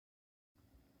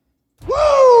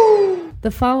The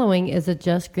following is a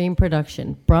Just Green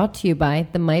production brought to you by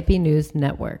the Might Be News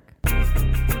Network. Grab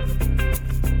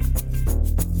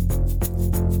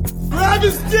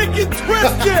his dick and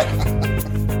twist it!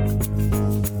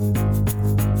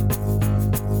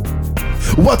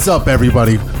 What's up,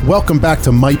 everybody? Welcome back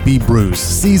to Might Be Brews,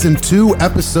 Season 2,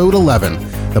 Episode 11,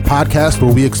 the podcast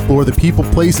where we explore the people,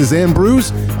 places, and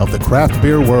brews of the craft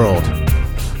beer world.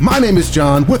 My name is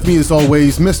John. With me, as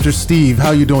always, Mr. Steve.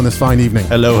 How you doing this fine evening?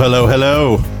 Hello, hello,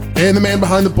 hello. And the man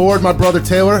behind the board, my brother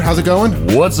Taylor. How's it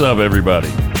going? What's up, everybody?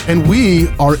 And we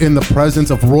are in the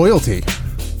presence of royalty.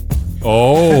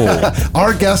 Oh.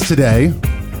 Our guest today,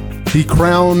 the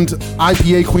crowned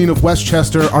IPA queen of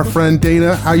Westchester, our friend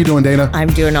Dana. How you doing, Dana? I'm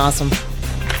doing awesome.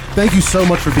 Thank you so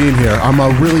much for being here. I'm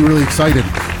really, really excited.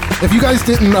 If you guys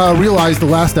didn't realize the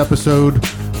last episode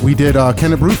we did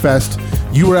Kennet Brewfest,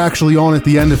 you were actually on at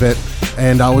the end of it,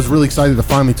 and I was really excited to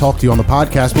finally talk to you on the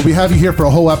podcast. But we have you here for a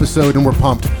whole episode, and we're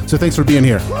pumped. So thanks for being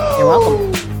here. You're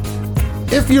welcome.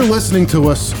 If you're listening to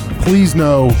us, please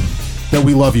know that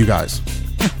we love you guys.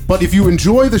 But if you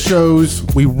enjoy the shows,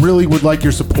 we really would like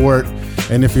your support.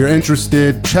 And if you're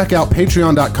interested, check out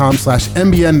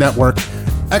patreon.com/MBN Network.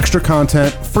 Extra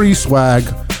content, free swag,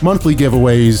 monthly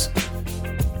giveaways.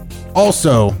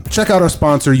 Also, check out our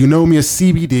sponsor, Eunomia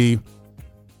CBD.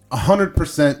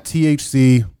 100%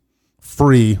 THC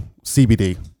free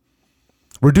CBD.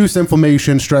 Reduce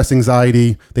inflammation, stress,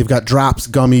 anxiety. They've got drops,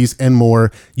 gummies, and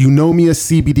more.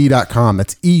 EunomiaCBD.com.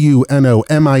 That's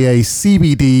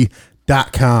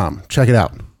EunomiaCBD.com. Check it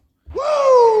out.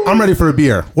 Woo! I'm ready for a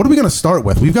beer. What are we going to start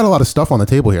with? We've got a lot of stuff on the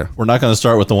table here. We're not going to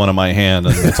start with the one in my hand,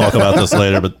 and we'll talk about this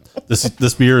later, but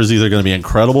this beer is either going to be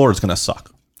incredible or it's going to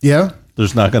suck. Yeah?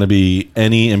 There's not going to be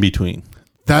any in between.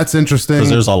 That's interesting. Because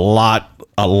there's a lot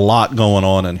going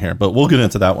on in here, but we'll get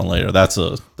into that one later. That's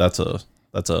a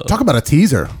Talk about a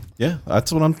teaser. yeah,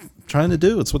 that's what I'm trying to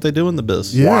do. It's what they do in the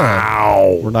biz. Yeah.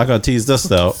 Wow. We're not going to tease this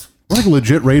though. We're like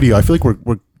legit radio. I feel like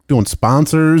we're doing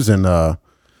sponsors and we're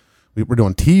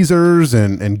doing teasers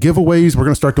and giveaways. We're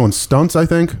going to start doing stunts, I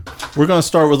think. We're going to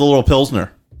start with a little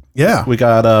Pilsner. Yeah. We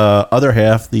got other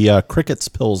half, the Crickets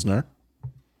Pilsner.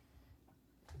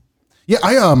 Yeah,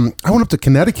 I went up to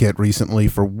Connecticut recently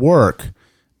for work,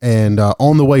 and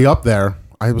on the way up there,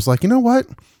 I was like, you know what?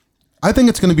 I think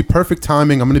it's going to be perfect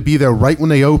timing. I'm going to be there right when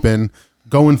they open,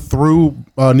 going through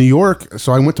New York.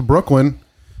 So I went to Brooklyn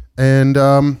and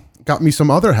got me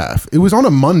some other half. It was on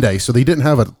a Monday, so they didn't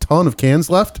have a ton of cans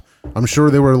left. I'm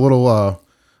sure they were a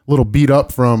little beat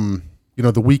up from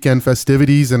the weekend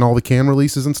festivities and all the can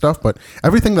releases and stuff. But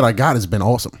everything that I got has been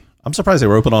awesome. I'm surprised they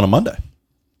were open on a Monday.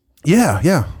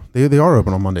 Yeah. They are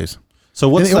open on Mondays. So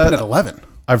what's and they that? Open at 11.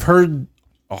 I've heard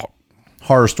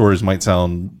horror stories might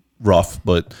sound rough,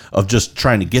 but of just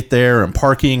trying to get there and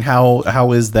parking.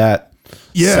 How is that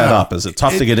set up? Is it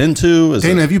tough to get into?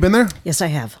 Dana, have you been there? Yes, I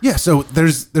have. Yeah. So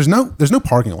there's no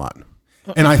parking lot,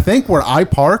 and I think where I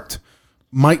parked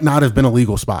might not have been a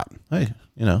legal spot. Hey,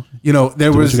 there do was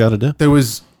what you gotta do. There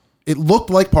was. It looked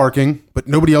like parking, but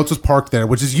nobody else was parked there,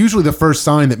 which is usually the first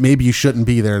sign that maybe you shouldn't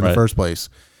be there in the first place.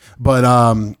 But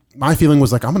my feeling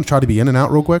was like, I'm going to try to be in and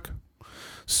out real quick.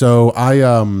 So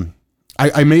I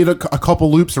made a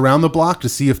couple loops around the block to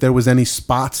see if there was any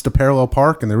spots to parallel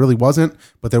park, and there really wasn't.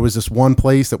 But there was this one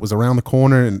place that was around the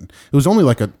corner, and it was only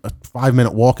like a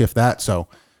 5-minute walk, if that. So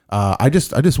I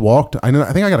just walked. I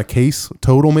think I got a case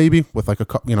total maybe with like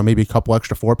maybe a couple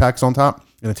extra 4-packs on top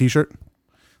and a t-shirt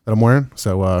that I'm wearing.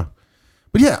 So,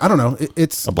 but yeah, I don't know.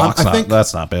 It's a block's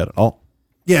that's not bad at all.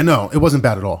 Yeah, no, it wasn't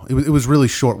bad at all. It was really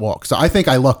short walk. So I think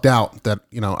I lucked out that,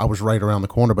 I was right around the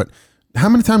corner. But how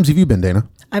many times have you been, Dana?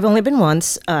 I've only been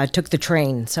once. Took the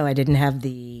train, so I didn't have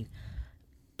the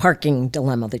parking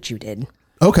dilemma that you did.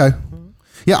 Okay.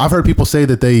 Yeah, I've heard people say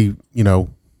that they,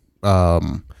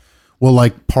 will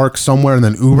like park somewhere and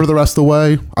then Uber the rest of the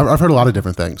way. I've heard a lot of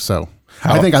different things. So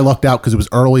I think I lucked out because it was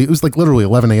early. It was like literally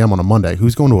 11 a.m. on a Monday.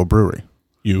 Who's going to a brewery?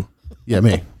 You. Yeah,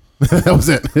 me. That was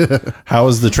it. How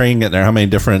is the train getting there? How many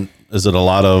different? Is it a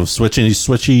lot of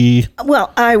switchy?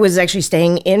 Well, I was actually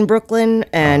staying in Brooklyn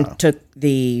and took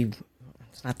the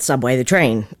subway, the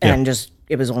train, and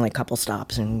it was only a couple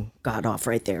stops and got off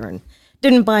right there and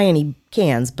didn't buy any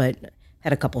cans, but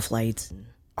had a couple flights.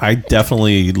 I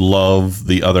definitely love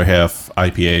the other half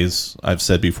IPAs. I've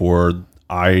said before,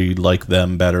 I like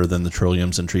them better than the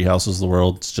Trilliums and Treehouses of the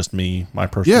world. It's just me, my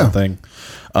personal thing.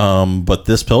 But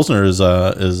this Pilsner is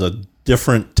a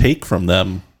different take from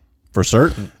them for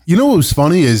certain. You know what was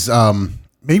funny is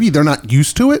maybe they're not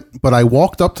used to it, but I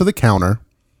walked up to the counter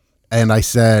and I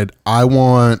said, I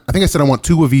want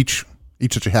 2 of each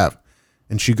that you have.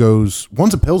 And she goes,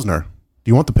 one's a Pilsner.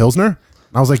 Do you want the Pilsner?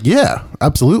 I was like, yeah,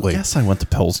 absolutely. Yes, I went to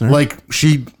Pilsner. Like,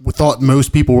 she thought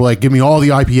most people were like, give me all the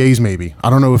IPAs maybe. I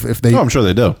don't know if they... I'm sure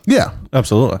they do. Yeah.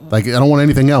 Absolutely. Like, I don't want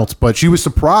anything else. But she was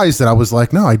surprised that I was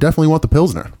like, no, I definitely want the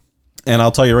Pilsner. And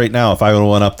I'll tell you right now, if I would have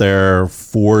went up there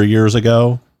 4 years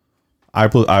ago, I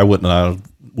would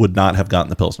not have gotten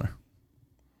the Pilsner.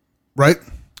 Right?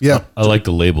 Yeah. I like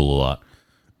the label a lot.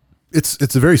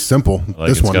 It's a very simple. Like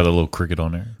this it's one. got a little cricket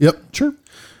on there. Yep. Sure.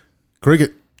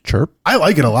 Cricket. Chirp. I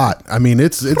like it a lot. I mean,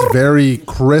 it's very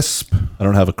crisp. I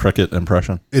don't have a cricket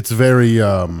impression. It's very.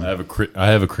 I have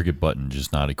a cricket button,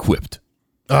 just not equipped.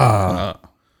 I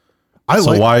So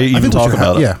like. why I even think we talk should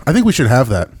about it? Yeah, I think we should have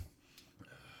that.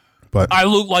 But I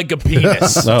look like a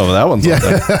penis. No, that one's not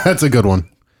there. that's a good one.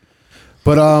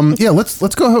 But yeah, let's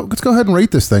go ahead and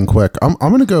rate this thing quick. I'm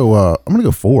gonna go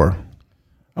 4.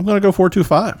 I'm gonna go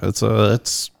 4.25.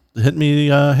 It's hit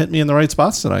me in the right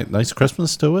spots tonight. Nice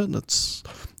crispness to it.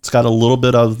 It's got a little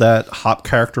bit of that hop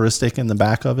characteristic in the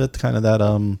back of it, kind of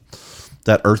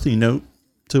that earthy note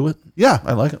to it. Yeah,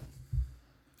 I like it.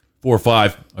 4 or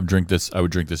 5. I would drink this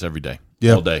every day.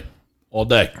 Yeah. All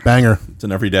day. banger. It's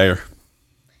an everydayer.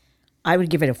 I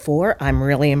would give it a 4. I'm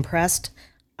really impressed.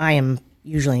 I am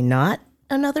usually not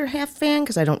another half fan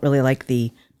because I don't really like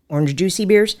the orange juicy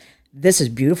beers. This is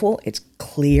beautiful. It's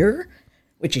clear,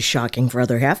 which is shocking for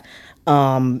other half.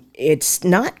 It's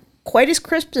not quite as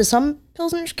crisp as some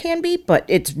Pilsners can be, but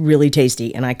it's really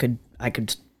tasty, and I could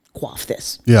quaff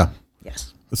this. Yeah,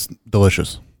 Yes. it's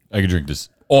delicious. I could drink this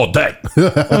all day.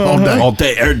 All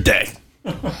day, every day.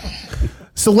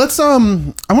 So let's I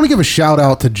want to give a shout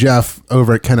out to Jeff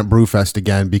over at Kennett Brewfest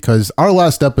again, because our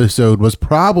last episode was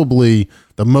probably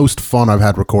the most fun I've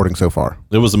had recording so far.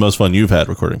 It was the most fun you've had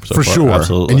recording so For far. sure.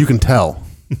 Absolutely. And you can tell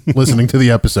listening to the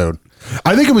episode.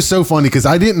 I think it was so funny because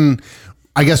I didn't,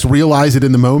 I guess, realize it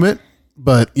in the moment.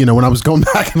 But, you know, when I was going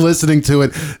back and listening to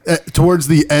it, towards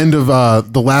the end of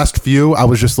the last few, I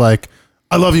was just like,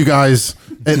 I love you guys.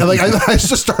 And like I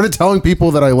just started telling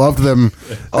people that I loved them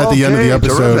at the end of the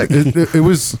episode.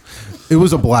 It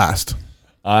was a blast.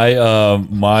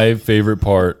 My favorite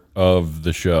part of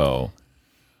the show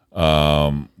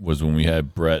was when we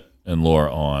had Brett and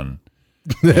Laura on.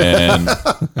 And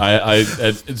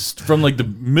it's from like the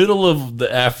middle of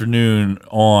the afternoon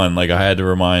on, like I had to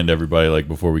remind everybody, like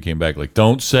before we came back, like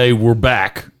don't say we're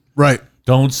back. Right.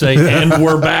 Don't say and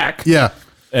we're back. Yeah.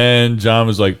 And John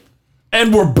was like,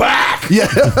 and we're back. Yeah.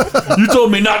 You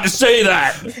told me not to say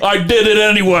that. I did it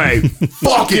anyway.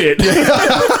 Fuck it.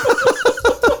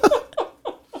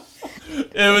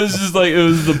 It was just like, it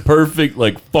was the perfect,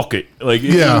 like, fuck it. Like,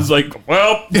 it was like,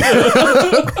 well.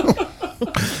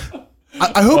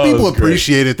 I hope people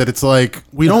appreciate it, that it's like,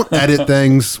 we don't edit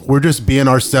things. We're just being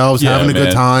ourselves, having a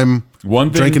good time,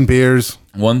 drinking beers.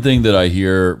 One thing that I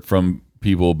hear from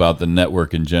people about the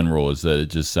network in general is that it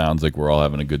just sounds like we're all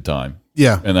having a good time.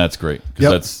 Yeah. And that's great,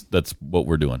 because that's what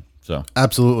we're doing. So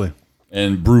absolutely.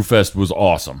 And Brewfest was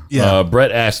awesome. Yeah.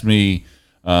 Brett asked me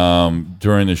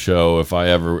during the show if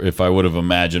I would have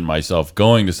imagined myself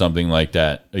going to something like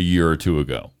that a year or two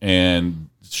ago. And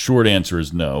short answer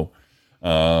is no.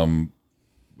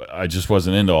 I just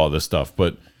wasn't into all this stuff.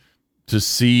 But to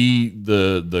see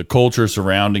the culture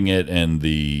surrounding it and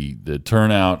the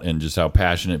turnout and just how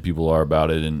passionate people are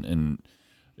about it, and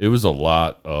it was a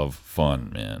lot of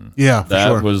fun, man. Yeah, for that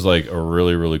sure. was like a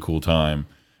really, really cool time.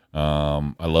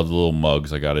 I love the little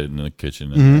mugs. I got it in the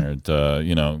kitchen in there.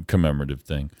 It's commemorative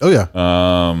thing. Oh yeah.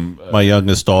 My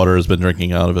youngest daughter has been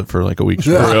drinking out of it for like a week.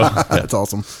 That's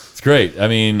awesome. It's great. I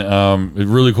mean,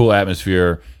 really cool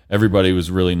atmosphere. Everybody was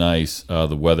really nice.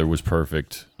 The weather was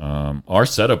perfect. Our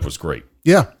setup was great.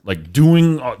 Yeah. Like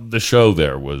doing the show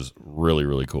there was really,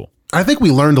 really cool. I think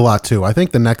we learned a lot too. I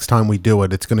think the next time we do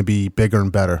it, it's going to be bigger and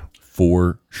better.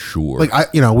 For sure.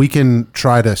 Like we can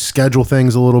try to schedule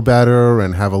things a little better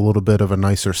and have a little bit of a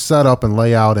nicer setup and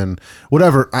layout and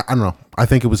whatever. I don't know. I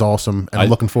think it was awesome, and I'm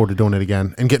looking forward to doing it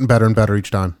again and getting better and better each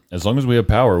time. As long as we have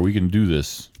power, we can do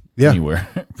this anywhere.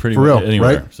 Pretty For much real,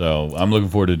 anywhere. right? So I'm looking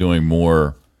forward to doing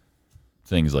more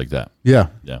things like that. Yeah.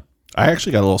 Yeah. I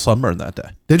actually got a little sunburn that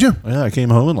day. Did you? Yeah, I came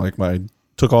home and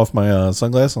took off my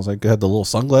sunglasses. I was like, I had the little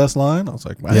sunglass line. I was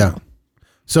like, man. Yeah.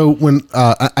 So when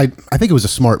I think it was a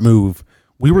smart move.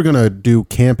 We were gonna do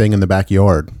camping in the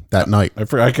backyard that night. I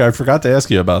forgot to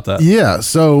ask you about that. Yeah.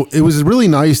 So it was really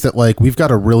nice that like we've got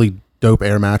a really dope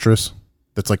air mattress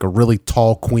that's like a really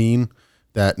tall queen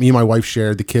that me and my wife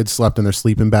shared. The kids slept in their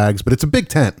sleeping bags, but it's a big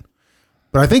tent.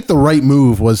 But I think the right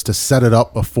move was to set it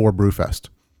up before Brewfest.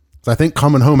 So I think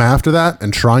coming home after that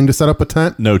and trying to set up a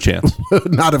tent, No chance.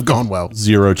 would not have gone well.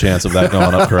 Zero chance of that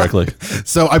going up correctly.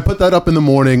 So I put that up in the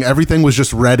morning. Everything was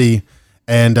just ready.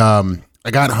 And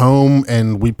I got home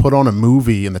and we put on a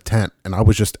movie in the tent, and I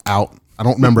was just out. I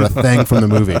don't remember a thing from the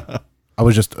movie. I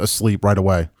was just asleep right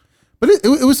away. But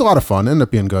it was a lot of fun. It ended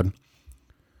up being good.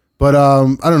 But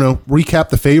I don't know. Recap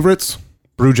the favorites.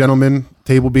 Brew Gentleman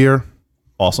Table Beer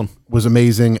Awesome. was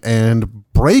amazing, and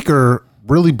Breaker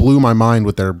really blew my mind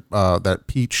with their that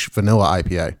peach vanilla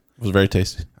IPA. It was very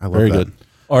tasty. I love very that. good.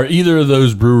 Are either of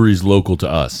those breweries local to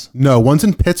us? No, one's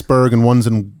in Pittsburgh and one's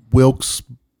in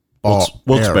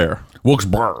Wilkes-Barre.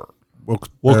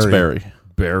 Wilkes-Barre.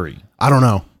 Berry. I don't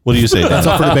know. What do you say, It's Dana?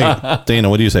 up for debate. Dana,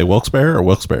 what do you say? Wilkes-Barre or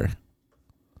Wilkes-Barre?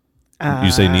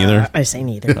 You say neither? I say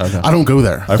neither. I don't go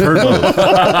there. I've heard both.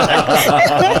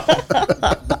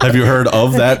 Have you heard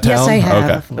of that town? Yes, I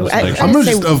have. Okay. I I'm gonna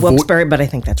say just avoid- Wilkes-Barre, but I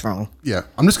think that's wrong. Yeah,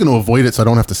 I'm just going to avoid it so I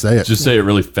don't have to say it. Just say it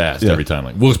really fast every time.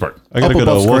 Like Wilkes-Barre. I gotta Up go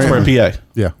above to Wilkes-Barre, Scranton. PA.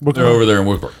 Yeah, They're over there in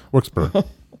Wilkes-Barre. Wilkes-Barre.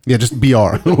 Yeah, just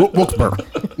BR. Wilkes-Barre.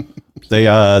 They,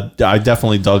 I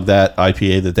definitely dug that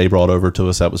IPA that they brought over to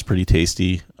us. That was pretty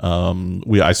tasty.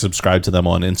 I subscribe to them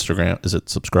on Instagram. Is it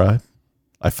subscribe?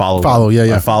 I follow. Follow, them.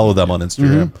 yeah. I follow them on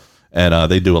Instagram,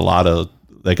 and they do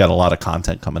they got a lot of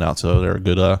content coming out, so they're a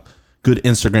good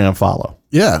Instagram follow.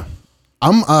 Yeah.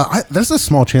 There's a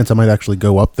small chance I might actually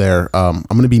go up there. I'm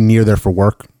going to be near there for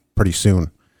work pretty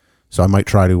soon. So I might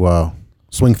try to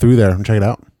swing through there and check it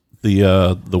out.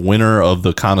 The winner of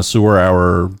the Connoisseur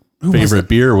Hour favorite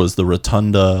beer was the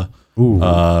Rotunda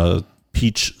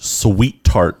Peach Sweet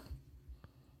Tart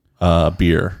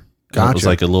beer. Gotcha. It was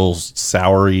like a little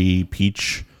soury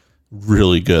peach,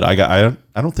 really good. I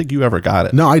don't think you ever got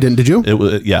it. No, I didn't. Did you? It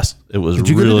was yes. It was you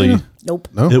get it, really. Dana? Nope.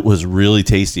 No? It was really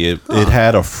tasty. It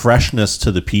had a freshness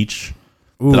to the peach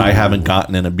that I haven't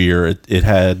gotten in a beer. It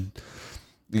had.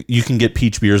 You can get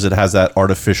peach beers that has that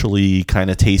artificially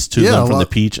kind of taste to them from the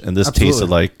peach, and this absolutely. tasted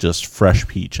like just fresh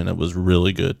peach, and it was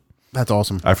really good. That's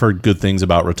awesome. I've heard good things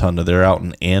about Rotunda. They're out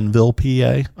in Annville,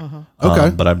 PA. Okay.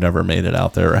 But I've never made it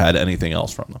out there or had anything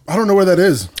else from them. I don't know where that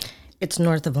is. It's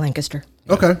north of Lancaster,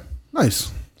 Okay.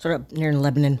 Nice. sort of near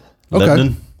Lebanon.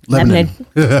 Okay. Lebanon.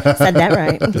 Said that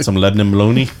right. Get some Lebanon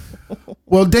bologna.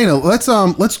 Well, Dana, let's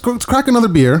crack another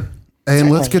beer and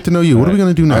let's get to know you. What are we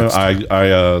going to do next?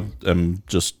 I am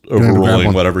just grab overruling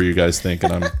one? whatever you guys think,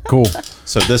 and I'm Cool.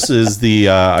 So this is the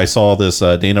I saw this.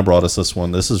 Dana brought us this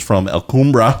one. This is from El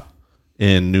Cumbra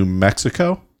in New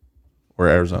Mexico or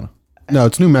Arizona. No,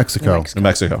 it's New Mexico. New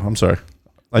Mexico. I'm sorry.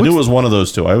 I knew it was one of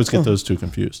those two. I always get those two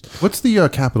confused. What's the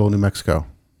capital of New Mexico?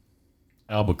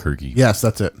 Albuquerque. Yes,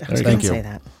 that's it. Thank Don't you. say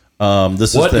that.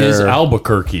 This What is is their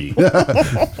Albuquerque?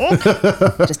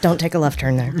 Just don't take a left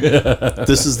turn there.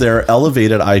 this is their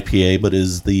elevated IPA, but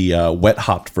is the wet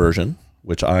hopped version,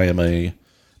 which I am a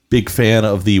big fan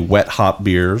of the wet hop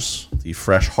beers, the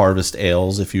fresh harvest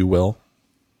ales, if you will.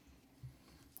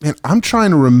 And I'm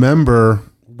trying to remember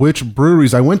which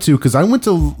breweries I went to because I went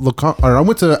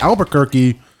to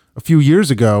Albuquerque a few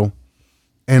years ago,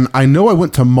 and I know I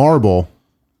went to Marble,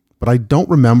 but I don't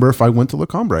remember if I went to Le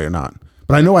Cambray or not.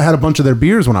 But I know I had a bunch of their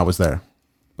beers when I was there,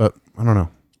 but I don't know.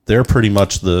 They're pretty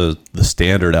much the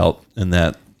standard out in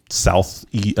that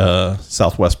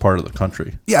southwest part of the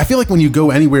country. Yeah, I feel like when you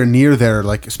go anywhere near there,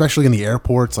 like especially in the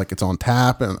airports, like it's on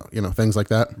tap and things like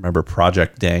that. Remember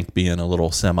Project Dank being a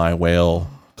little semi whale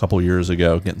a couple years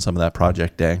ago. Getting some of that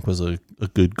Project Dank was a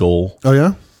good goal. Oh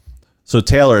yeah. So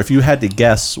Taylor, if you had to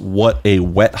guess what a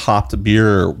wet hopped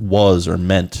beer was or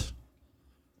meant,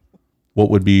 what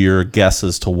would be your guess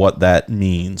as to what that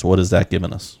means? What is that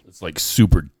giving us? It's like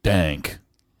super dank.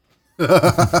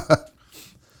 Not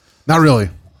really.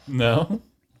 No,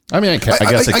 I mean, I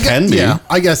guess it can be. Yeah,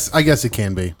 I guess it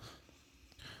can be.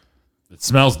 it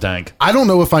smells dank. I don't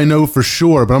know if I know for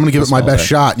sure, but I'm going to give it my best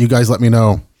shot. You guys let me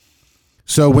know.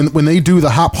 So when they do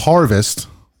the hop harvest,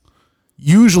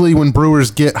 usually when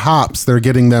brewers get hops, they're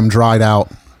getting them dried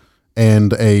out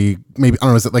and maybe I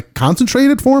don't know, is it like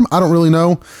concentrated form? I don't really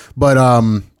know, but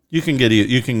You can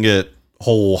get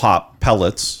whole hop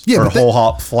pellets Yeah, or but whole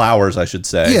hop flowers, I should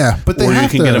say. Yeah, but they or you have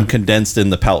can to- get them condensed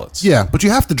in the pellets. yeah, but you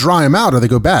have to dry them out or they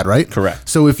go bad, right? Correct.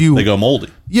 So if you They go moldy.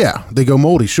 yeah, they go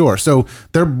moldy, sure. So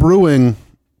they're brewing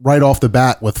right off the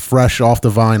bat with fresh off the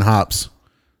vine hops,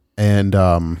 and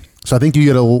so I think you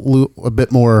get a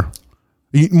bit more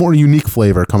unique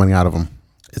flavor coming out of them.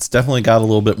 It's definitely got a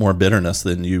little bit more bitterness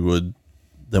than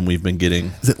we've been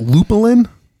getting. Is it lupulin?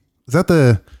 Is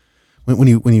that when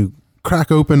you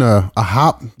crack open a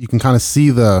hop, you can kind of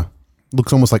see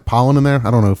looks almost like pollen in there.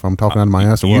 I don't know if I'm talking out of my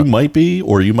ass or You what. might be,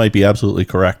 or you might be absolutely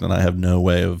correct, and I have no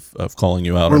way of calling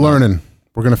you out. We're or not. learning.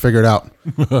 We're gonna figure it out.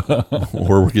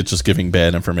 Or we're just giving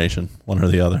bad information, one or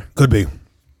the other. Could be.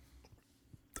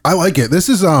 I like it. This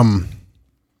has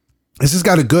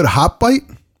got a good hop bite.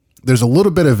 there's a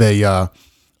little bit of a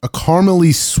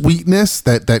caramely sweetness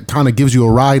that kind of gives you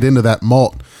a ride into that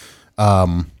malt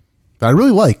that I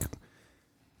really like.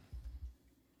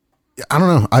 I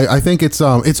don't know. I think it's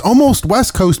almost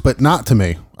West Coast, but not to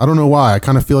me. I don't know why. I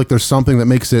kind of feel like there's something that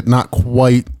makes it not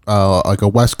quite like a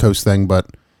West Coast thing, but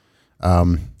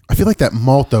I feel like that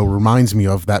malt though reminds me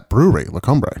of that brewery, La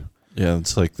Cumbre. Yeah,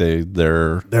 it's like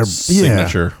their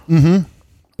signature. Yeah. Mm-hmm.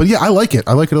 But yeah, I like it.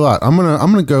 I like it a lot. I'm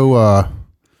gonna go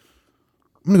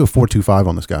 4.25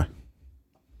 on this guy.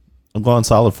 I'm going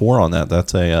solid 4 on that.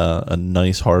 That's a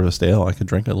nice harvest ale. I could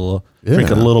drink a little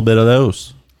bit of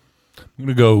those. I'm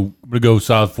gonna go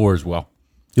solid 4 as well.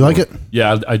 You like it?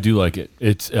 Yeah, I do like it.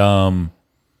 It's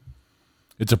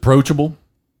approachable,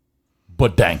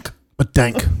 but dank. It's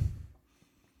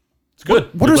good.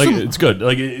 It's good.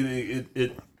 Like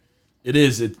it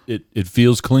is. It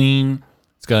feels clean.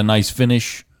 It's got a nice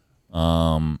finish.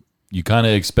 You kind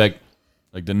of expect,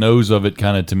 like, the nose of it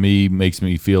kind of, to me, makes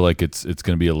me feel like it's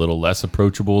going to be a little less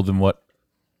approachable than what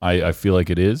I feel like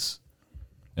it is.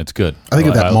 It's good. I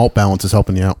think that malt balance is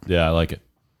helping you out. Yeah, I like it.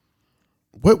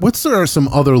 What's there are some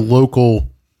other local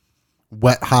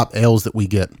wet hop ales that we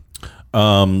get?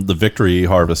 The Victory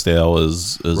Harvest Ale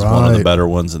is one of the better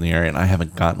ones in the area, and I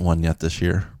haven't gotten one yet this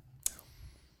year.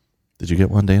 Did you get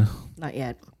one, Dana? Not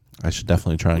yet. I should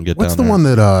definitely try and get What's down the there. one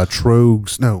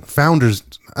that Founders,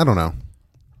 I don't know.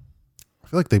 I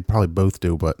feel like they probably both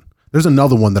do, but there's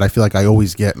another one that I feel like I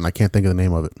always get, and I can't think of the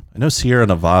name of it. I know Sierra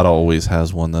Nevada always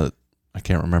has one that I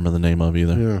can't remember the name of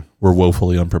either. Yeah. We're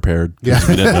woefully unprepared. Yeah.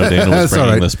 We didn't know Dana was That's all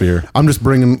bringing right. this beer. I'm just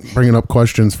bringing up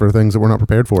questions for things that we're not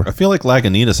prepared for. I feel like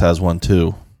Lagunitas has one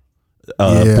too.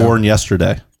 Yeah. Born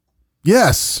Yesterday.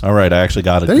 Yes. All right, I actually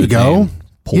got it. There you go. Name.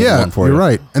 Pulled Yeah, one for you're you.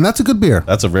 right. And that's a good beer.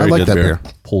 That's a very I like good that beer.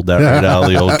 Pulled that right out of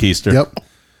the old keister. Yep. All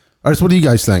right, so what do you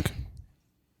guys think?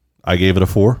 I gave it a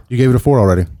 4. You gave it a 4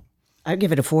 already. I'd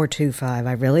give it a 4.25.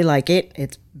 I really like it.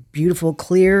 It's beautiful,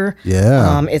 clear.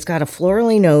 Yeah. It's got a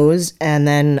florally nose and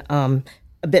then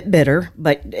a bit bitter,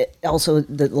 but also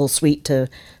the little sweet to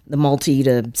the malty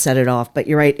to set it off. But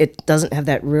you're right, it doesn't have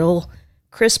that real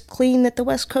crisp clean that the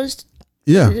West Coast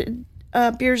Yeah.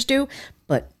 beers do,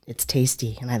 but it's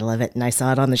tasty and I love it. And I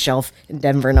saw it on the shelf in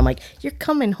Denver and I'm like, you're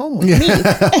coming home with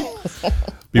me.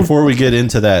 Before we get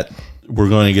into that, we're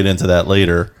going to get into that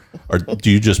later. Or do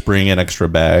you just bring an extra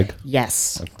bag?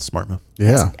 Yes. Smart move.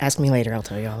 Yeah. Ask me later. I'll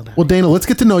tell you all about Well, Dana, let's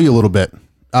get to know you a little bit.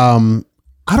 I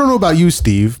don't know about you,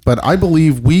 Steve, but I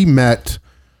believe we met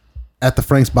at the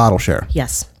Frank's Bottle Share. it.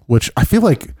 Yes. Which I feel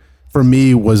like for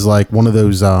me was like one of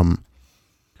those I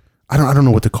don't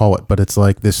know what to call it, but it's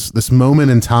like this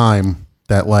moment in time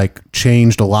that like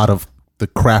changed a lot of the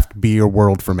craft beer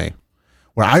world for me.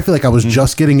 Where I feel like I was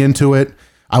just getting into it.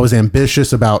 I was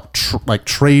ambitious about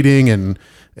trading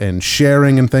and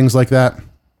sharing and things like that.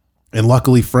 And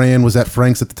luckily Fran was at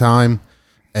Frank's at the time.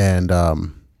 And we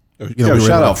were shout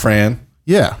able out, Fran.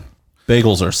 Yeah.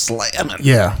 Bagels are slamming.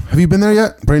 Yeah. Have you been there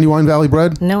yet? Brandywine Valley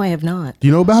Bread? No, I have not. Do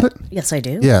you know about it? Yes, I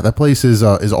do. Yeah, that place is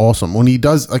awesome. When he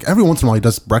does, like, every once in a while, he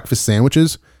does breakfast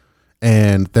sandwiches,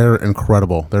 and they're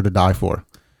incredible. They're to die for.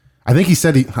 I think he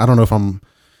said I don't know if I'm,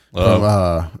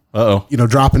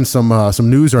 dropping some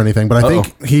news or anything, but I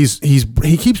think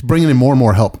he keeps bringing in more and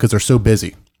more help because they're so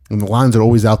busy, and the lines are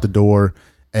always out the door.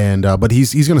 And but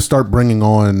he's going to start bringing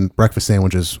on breakfast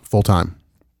sandwiches full time.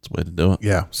 That's the way to do it.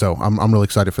 Yeah, so I'm really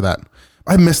excited for that.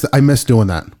 I miss doing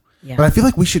that. Yeah. But I feel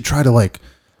like we should try to like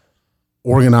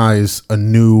organize a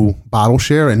new bottle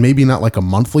share, and maybe not like a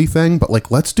monthly thing, but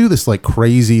like let's do this like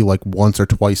crazy like once or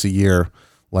twice a year,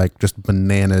 like just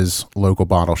bananas local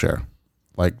bottle share.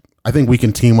 Like I think we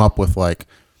can team up with like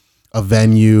a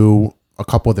venue, a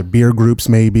couple other beer groups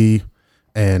maybe,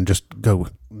 and just go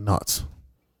nuts.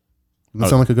 Does that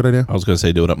sound like a good idea? I was going to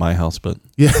say do it at my house, but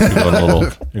Yeah. you're going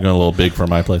a little big for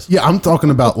my place. Yeah, I'm talking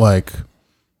about like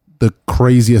the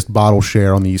craziest bottle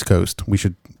share on the East Coast. We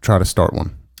should try to start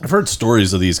one. I've heard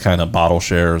stories of these kind of bottle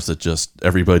shares that just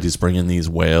everybody's bringing these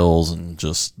whales and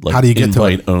just like How do you get to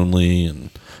invite it? only,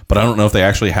 but I don't know if they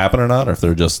actually happen or not, or if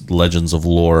they're just legends of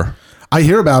lore. I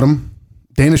hear about them.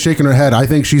 Dana's shaking her head. I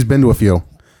think she's been to a few.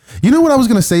 You know what I was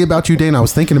going to say about you, Dana? I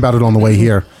was thinking about it on the way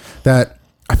here, that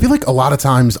I feel like a lot of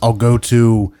times I'll go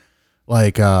to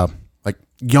like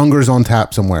Younger's on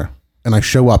tap somewhere, and I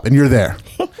show up and you're there.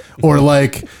 Or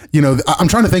like, I'm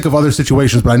trying to think of other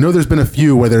situations, but I know there's been a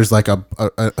few where there's like a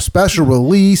special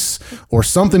release or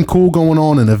something cool going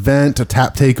on, an event, a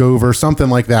tap takeover, something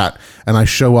like that. And I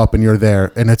show up and you're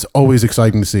there, and it's always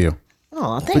exciting to see you.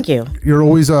 Oh, thank you. You're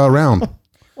always around.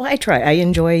 Well, I try. I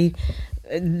enjoy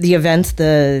the events,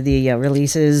 the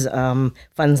releases, fun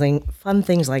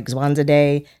things like Zwanza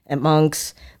Day at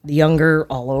Monk's, the Younger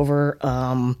all over.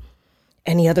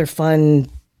 Any other fun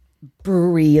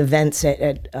brewery events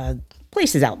at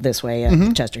places out this way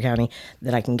at Chester County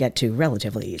that I can get to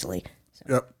relatively easily.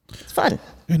 So Yep. it's fun.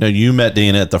 You know, you met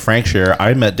Dana at the Frank Share.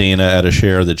 I met Dana at a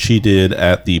share that she did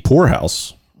at the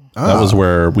Poorhouse. That was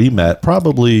where we met,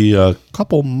 probably a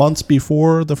couple months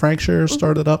before the Frank Share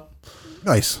started up.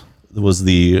 Nice. It was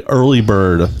the early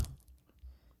bird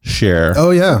share.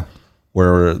 Oh yeah.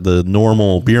 Where the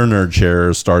normal beer nerd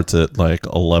share starts at like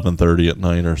 11:30 at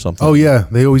night or something. Oh yeah.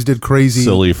 They always did crazy.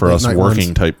 Silly for us late-night working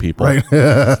ones. type people. Right.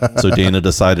 So Dana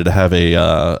decided to have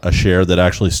a share that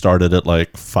actually started at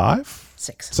like 5,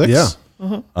 6. 6. Yeah.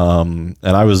 And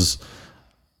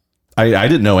I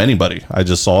didn't know anybody. I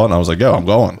just saw it and I was like, yo, I'm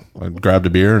going. I grabbed a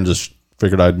beer and just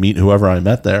figured I'd meet whoever I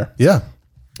met there. Yeah.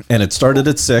 And it started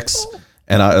at 6,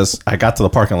 and I got to the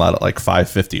parking lot at like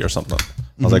 5:50 or something.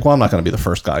 I was like, well, I'm not going to be the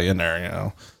first guy in there, you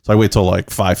know. So I wait till like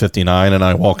 5:59 and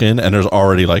I walk in and there's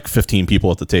already like 15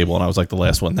 people at the table and I was like the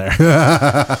last one there.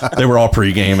 They were all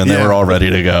pregame and they were all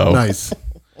ready to go. Nice.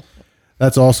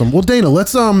 That's awesome. Well, Dana,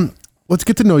 let's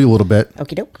get to know you a little bit.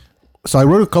 Okie doke. So I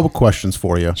wrote a couple questions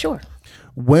for you. Sure.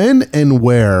 When and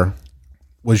where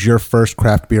was your first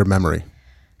craft beer memory?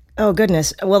 Oh,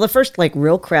 goodness. Well, the first like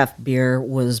real craft beer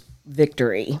was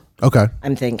Victory. Okay.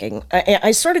 I'm thinking.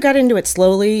 I sort of got into it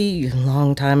slowly a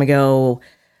long time ago,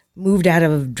 moved out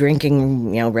of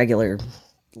drinking, regular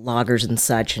lagers and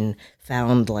such, and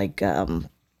found like the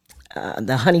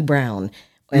Honey Brown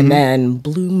and then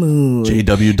Blue Moon.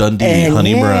 J.W. Dundee,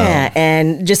 Honey Brown.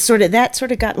 And just sort of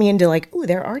got me into like, oh,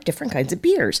 there are different kinds of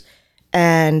beers.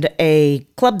 And a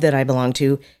club that I belong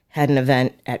to had an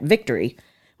event at Victory.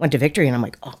 Went to Victory and I'm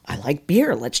like, oh, I like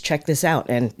beer. Let's check this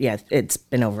out. And yeah, it's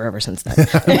been over ever since then.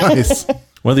 Nice.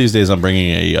 One of these days, I'm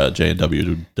bringing a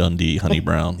J.W. Dundee Honey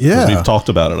Brown. Yeah. We've talked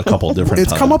about it a couple of different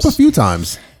times. It's come up a few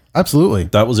times. Absolutely.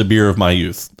 That was a beer of my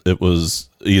youth. It was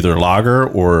either lager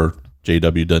or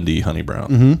J.W. Dundee Honey Brown.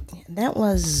 Mm-hmm. That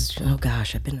was, oh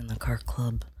gosh, I've been in the car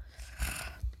club,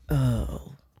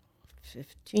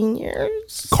 15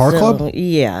 years. Car club?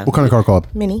 Yeah. What kind of car club?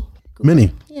 Mini.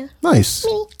 Mini. Yeah. Nice.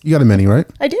 Mini. You got a mini, right?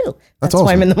 I do. That's why awesome.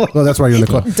 I'm in the Well, that's why you're in the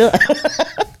club. Duh.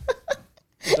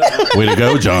 Way to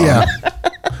go, John. Yeah.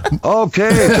 Okay,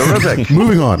 terrific.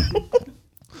 Moving on.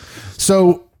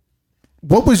 So,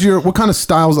 what kind of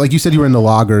styles? Like you said, you were into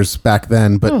lagers back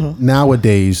then, but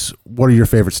nowadays, what are your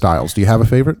favorite styles? Do you have a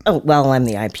favorite? Oh, well, I'm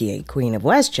the IPA queen of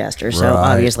Westchester, so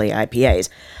Right. obviously IPAs.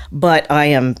 But I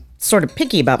am sort of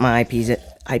picky about my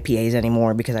IPAs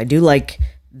anymore because I do like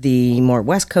the more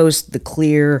West Coast, the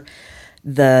clear,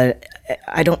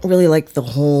 I don't really like the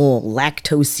whole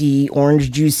lactosey, orange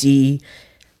juicy.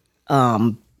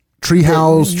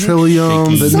 Treehouse,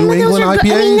 Trillium, the Some New of those England are good.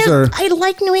 IPAs, or I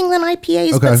like New England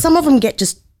IPAs, Okay. but some of them get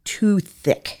just too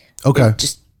thick. Okay.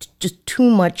 Just too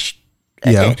much.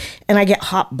 Yeah. And I get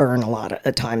hop burn a lot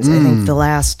of times. I think the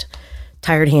last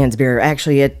Tired Hands beer,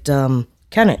 actually at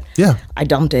Kennett. Yeah. I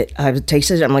dumped it. I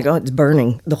tasted it. I'm like, oh, it's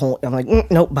burning. I'm like,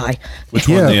 nope, bye. Which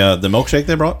Yeah. one? The milkshake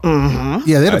they brought?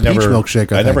 yeah, they had a peach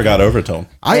milkshake. I never think. got over to them.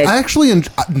 I actually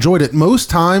enjoyed it most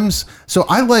times. So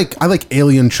I like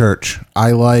Alien Church.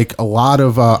 I like a lot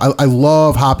of. I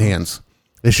love Hop Hands.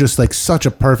 It's just like such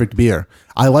a perfect beer.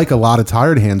 I like a lot of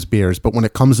Tired Hands beers, but when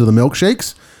it comes to the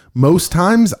milkshakes, most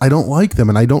times I don't like them,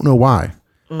 and I don't know why.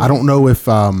 I don't know if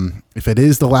it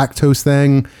is the lactose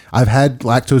thing. I've had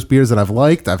lactose beers that I've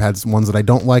liked. I've had some ones that I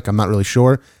don't like. I'm not really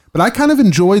sure. But I kind of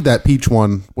enjoyed that peach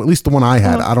one, or at least the one I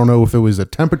had. I don't know if it was a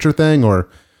temperature thing or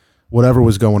whatever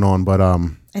was going on, but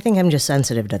I think I'm just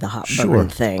sensitive to the hop burn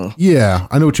thing. yeah,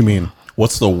 I know what you mean.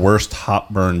 What's the worst hop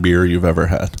burn beer you've ever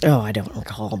had? Oh, I don't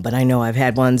recall, but I know I've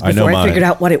had ones I know before I mine. figured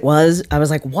out what it was. I was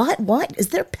like, what? Is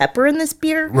there pepper in this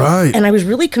beer? Right. And I was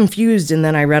really confused, and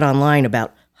then I read online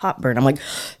about hop burn. I'm like,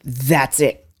 that's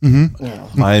it.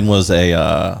 Mine was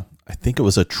I think it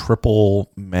was a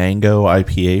triple mango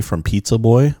IPA from Pizza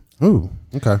Boy. Ooh,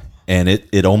 okay. And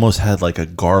it almost had like a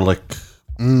garlic,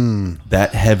 that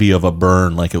heavy of a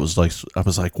burn. Like it was like, I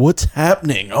was like, what's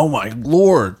happening? Oh my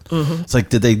Lord. It's like,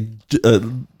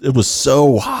 it was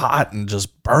so hot and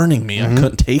just burning me. I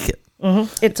couldn't take it.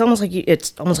 It's almost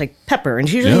like pepper, and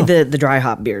it's usually the dry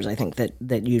hop beers I think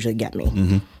that usually get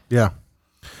me. Yeah.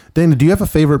 Dana, do you have a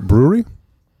favorite brewery?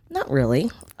 Not really.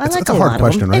 I It's- like it's a a hard lot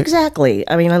question, of them. right? Exactly.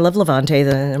 I mean, I love Levante.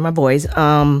 They're my boys.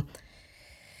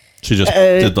 She just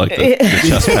did like the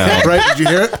chest pound. Right? Did you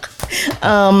hear it?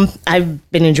 I've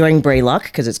been enjoying Braylock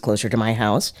because it's closer to my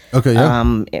house. Okay,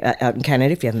 yeah. Out in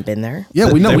Kennett, if you haven't been there.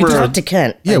 Yeah, we know. They We were- just, Out to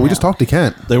Kent. yeah, we just talked to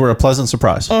Kent. They were a pleasant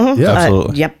surprise. Yeah.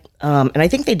 Absolutely. Yep. And I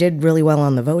think they did really well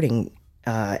on the voting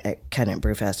at Kennett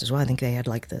Brewfest as well. I think they had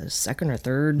like the second or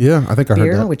third Yeah, I think I heard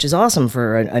beer, that. which is awesome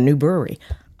for a new brewery.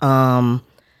 I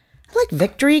like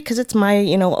Victory because it's my,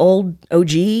 old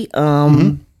OG.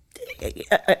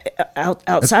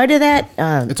 Outside of that,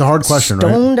 It's a hard question, right?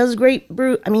 Stone does great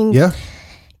brew. I mean, Yeah.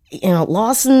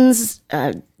 Lawson's,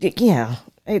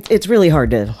 it's really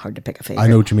hard to pick a favorite. I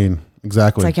know what you mean.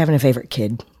 Exactly. It's like having a favorite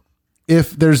kid.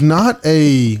 If there's not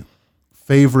a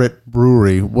favorite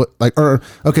brewery,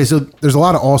 so there's a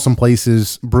lot of awesome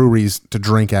breweries to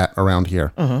drink at around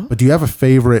here. But do you have a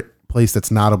favorite place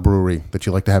that's not a brewery that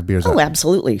you like to have beers at? Oh,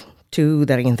 absolutely. Two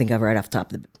that I can think of right off the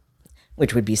top,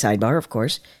 which would be Sidebar, of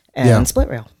course, and Split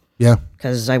Rail. Yeah.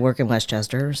 Because I work in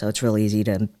Westchester, so it's really easy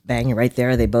to bang it right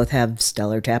there. They both have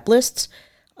stellar tap lists.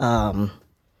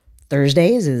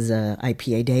 Thursdays is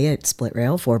IPA day at Split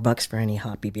Rail, $4 for any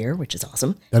hoppy beer, which is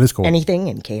awesome. That is cool. Anything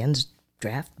in cans,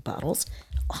 draft, bottles,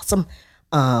 awesome.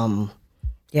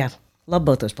 Yeah, love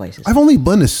both those places. I've only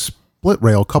been to Split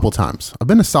Rail a couple times. I've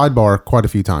been to Sidebar quite a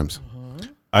few times.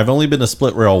 I've only been to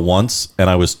Split Rail once, and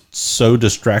I was so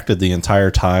distracted the entire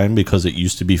time because it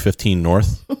used to be 15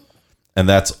 North. And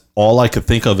that's all I could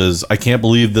think of is, I can't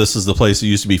believe this is the place that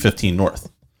used to be 15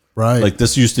 North. Right. Like,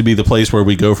 this used to be the place where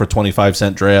we go for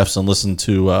 25-cent drafts and listen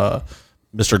to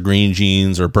Mr. Green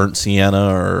Jeans or Burnt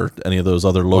Sienna or any of those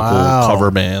other local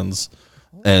cover bands.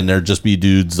 And there'd just be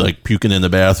dudes like puking in the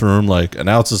bathroom, and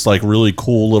now it's this like really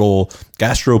cool little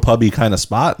gastropubby kind of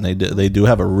spot, and they do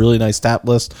have a really nice tap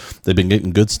list. They've been getting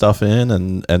good stuff in,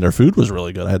 and their food was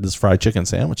really good. I had this fried chicken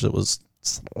sandwich that was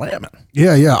slamming.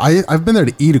 Yeah. I've been there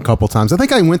to eat a couple times. I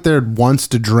think I went there once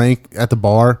to drink at the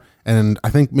bar, and I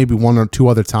think maybe one or two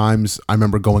other times I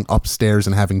remember going upstairs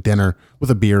and having dinner with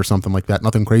a beer or something like that.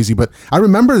 Nothing crazy, but I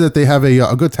remember that they have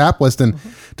a good tap list. And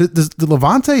does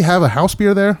Levante have a house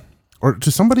beer there? Or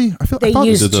to somebody? I They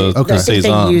used to. Okay. I think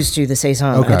Saison. they used to, the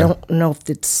Saison. Okay. I don't know if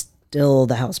it's still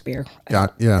the house beer. Yeah.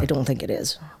 I don't think it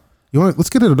is.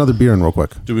 Let's get another beer in real quick.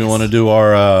 Do we want to do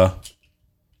our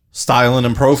styling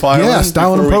and profiling? Yeah,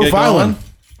 styling and before we get profiling.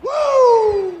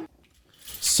 going?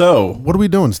 So, What are we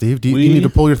doing, Steve? Do you need to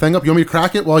pull your thing up? You want me to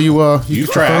crack it while you you use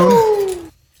the crack.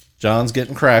 phone? John's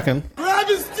getting cracking. Grab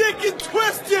his dick and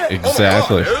twist it!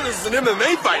 Exactly. Oh my God, this is an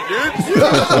MMA fight, dude!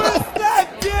 Twist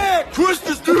that dick! Twist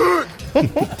his dick!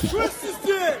 Twist his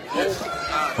dick!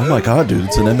 Oh my God, dude,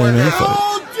 it's an MMA fight.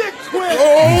 Oh, dick twist!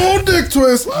 Oh, dick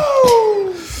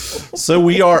twist! So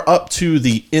we are up to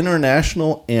the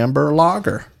International Amber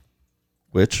Lager,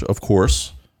 which, of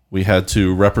course, we had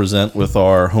to represent with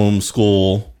our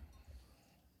homeschool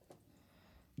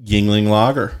Yingling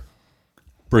Lager,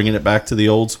 bringing it back to the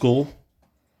old school.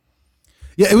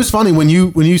 Yeah, it was funny when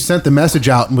you sent the message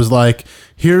out and was like,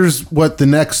 "Here's what the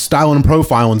next style and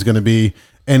profiling is going to be,"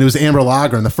 and it was Amber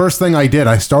Lager. And the first thing I did,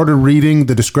 I started reading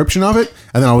the description of it,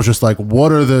 and then I was just like,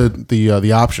 "What are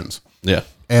the options?" Yeah.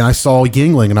 And I saw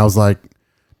Yingling, and I was like,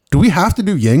 "Do we have to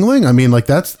do Yingling? I mean, like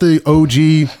that's the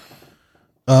OG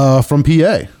from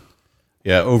PA."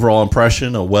 Yeah, overall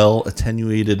impression, a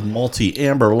well-attenuated malty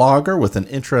amber lager with an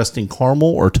interesting caramel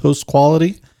or toast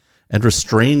quality and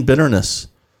restrained bitterness.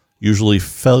 Usually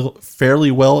fairly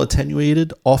well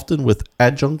attenuated, often with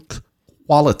adjunct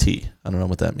quality. I don't know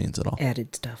what that means at all.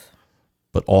 Added stuff.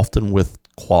 But often with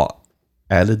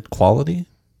added quality.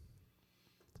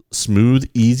 Smooth,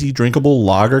 easy, drinkable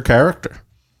lager character.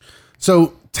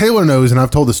 So Taylor knows, and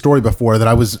I've told the story before, that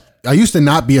I used to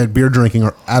not be a beer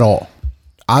drinker at all.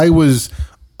 I was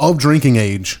of drinking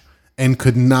age and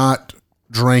could not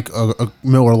drink a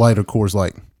Miller Lite or Coors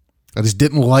Light. I just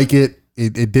didn't like it.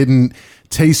 It didn't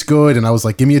taste good. And I was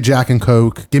like, give me a Jack and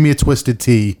Coke, give me a twisted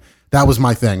tea. That was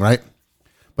my thing, right?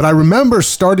 But I remember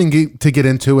starting to get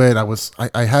into it.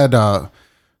 I had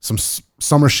some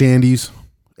summer shandies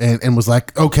and was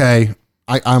like, okay,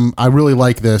 I really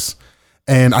like this.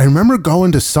 And I remember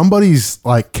going to somebody's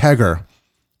like kegger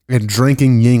and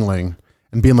drinking Yingling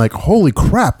and being like, holy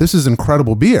crap, this is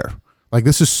incredible beer. Like,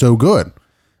 this is so good.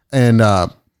 And, I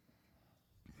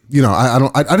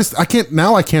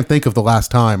can't think of the last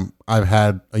time I've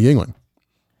had a Yingling.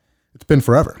 It's been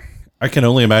forever. I can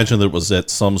only imagine that it was at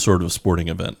some sort of sporting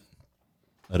event,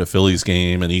 at a Phillies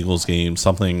game, an Eagles game,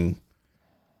 something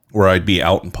where I'd be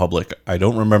out in public. I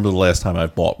don't remember the last time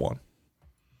I've bought one.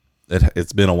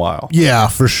 It's been a while. Yeah,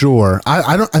 for sure.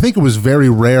 I think it was very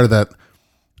rare that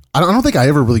I don't think I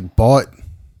ever really bought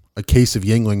a case of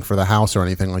Yingling for the house or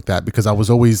anything like that, because I was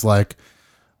always like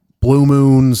Blue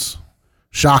Moons,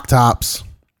 Shock Tops,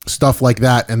 stuff like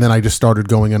that. And then I just started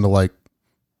going into like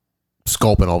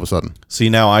Sculpin all of a sudden. See,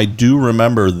 now I do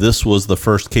remember this was the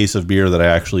first case of beer that I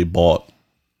actually bought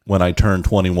when I turned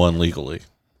 21 legally.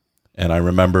 And I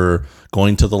remember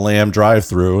going to the Lamb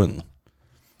drive-thru and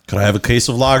could I have a case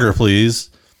of lager,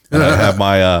 please? And I have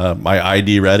my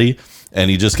ID ready. And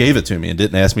he just gave it to me and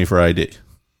didn't ask me for ID.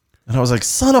 And I was like,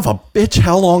 son of a bitch,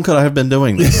 how long could I have been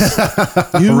doing this?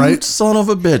 You Right? son of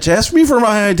a bitch, ask me for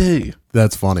my ID.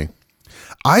 That's funny.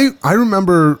 I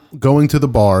remember going to the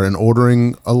bar and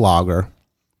ordering a lager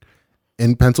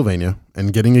in Pennsylvania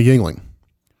and getting a Yingling.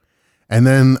 And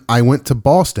then I went to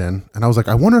Boston and I was like,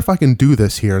 I wonder if I can do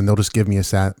this here and they'll just give me a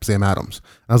Sam Adams.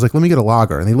 And I was like, let me get a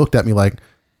lager. And they looked at me like,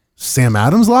 Sam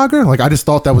Adams lager? Like, I just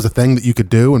thought that was a thing that you could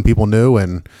do and people knew,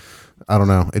 and I don't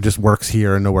know. It just works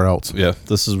here and nowhere else. Yeah,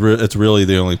 this is it's really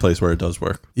the only place where it does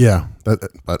work. Yeah. But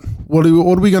what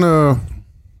are we gonna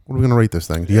rate this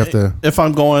thing? Do you have to? If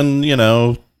I'm going,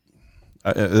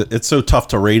 it's so tough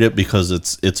to rate it because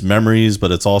it's memories,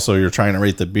 but it's also you're trying to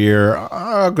rate the beer.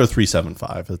 I'll go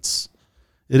 3.75.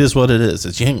 It is what it is.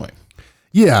 It's Yuengling.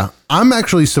 Yeah, I'm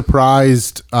actually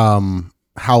surprised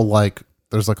how like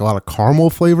there's like a lot of caramel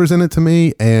flavors in it to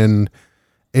me, and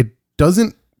it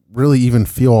doesn't really even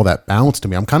feel all that balanced to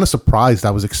me. I'm kind of surprised.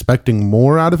 I was expecting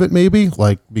more out of it, maybe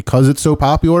like because it's so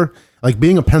popular. Like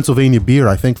being a Pennsylvania beer,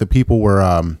 I think that people were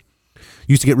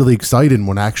used to get really excited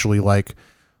when actually like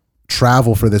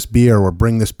travel for this beer or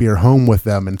bring this beer home with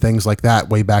them and things like that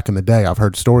way back in the day. I've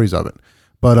heard stories of it,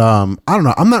 but I don't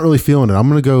know. I'm not really feeling it. I'm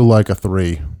gonna go like a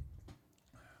 3.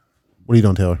 What are you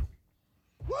doing, Taylor?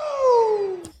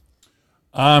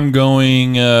 I'm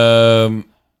going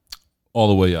all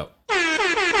the way up.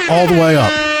 All the way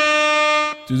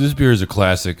up. Dude, this beer is a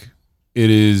classic. It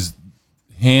is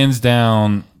hands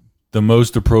down the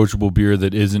most approachable beer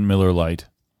that isn't Miller Lite.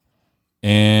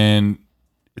 And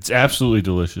it's absolutely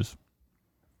delicious.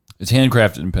 It's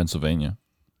handcrafted in Pennsylvania.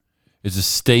 It's a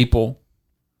staple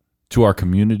to our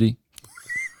community.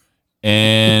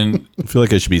 And I feel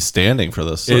like I should be standing for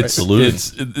this.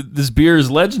 this beer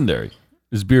is legendary.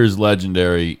 This beer is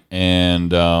legendary,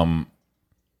 and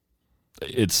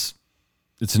it's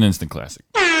an instant classic.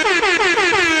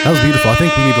 That was beautiful. I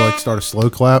think we need to like start a slow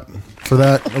clap for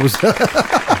that. That was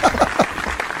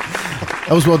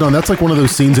that was well done. That's like one of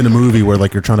those scenes in a movie where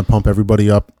like you're trying to pump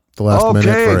everybody up the last minute.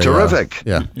 Okay, For terrific.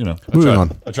 Yeah. Moving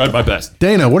on. I tried my best.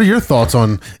 Dana, what are your thoughts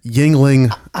on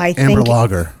Yuengling I Amber think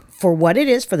Lager? for what it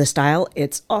is, for the style,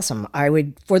 it's awesome.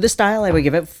 For the style, I would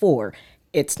give it 4.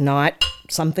 It's not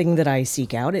something that I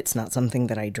seek out. It's not something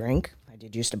that I drink. I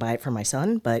did used to buy it for my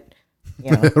son, but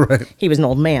Right. he was an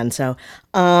old man. So,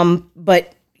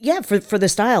 but yeah, for the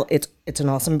style, it's an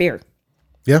awesome beer.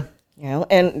 Yeah.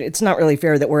 And it's not really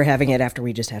fair that we're having it after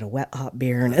we just had a wet hot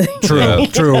beer and True.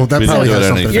 True. That We probably didn't has do it any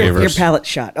something. favors. your palate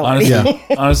shot. Oh,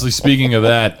 Honestly, speaking of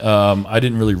that, I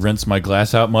didn't really rinse my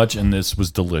glass out much, and this was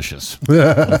delicious.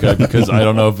 Okay, because I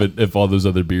don't know if all those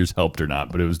other beers helped or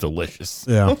not, but it was delicious.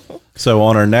 Yeah. So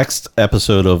on our next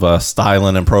episode of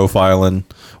Stylin' and Profilin',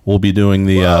 we'll be doing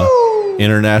the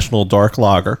International Dark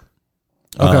Lager.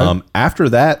 Okay. After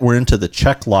that, we're into the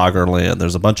Czech lager land.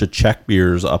 There's a bunch of Czech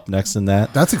beers up next in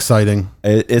that. That's exciting.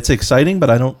 It's exciting, but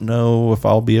I don't know if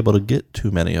I'll be able to get too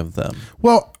many of them.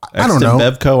 Well, I don't know.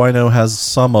 Bevco, I know, has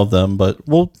some of them, but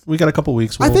we got a couple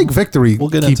weeks. I think Victory we'll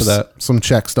get keeps into that. some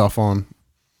Czech stuff on.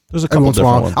 There's a Every couple once in a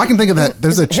different while. ones. I can think of that.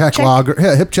 There's a Czech lager.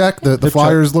 Yeah, Hip Czech, the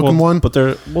Flyers looking one. But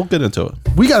we'll get into it.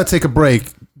 We got to take a break.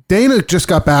 Dana just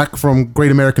got back from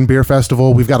Great American Beer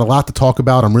Festival. We've got a lot to talk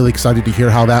about. I'm really excited to hear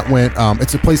how that went.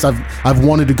 It's a place I've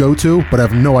wanted to go to, but I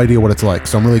have no idea what it's like.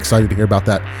 So I'm really excited to hear about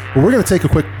that. But we're going to take a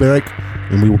quick break,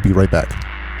 and we will be right back.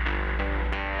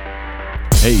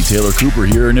 Hey, Taylor Cooper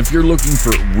here, and if you're looking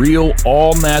for real,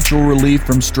 all-natural relief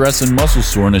from stress and muscle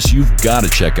soreness, you've got to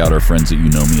check out our friends at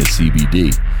Eunomia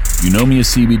CBD. Eunomia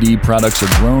CBD products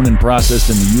are grown and processed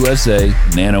in the USA,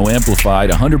 nano-amplified,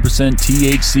 100%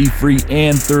 THC-free,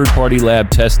 and third-party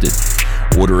lab tested.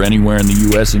 Order anywhere in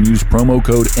the U.S. and use promo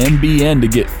code MBN to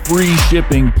get free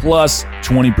shipping plus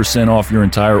 20% off your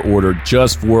entire order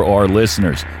just for our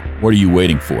listeners. What are you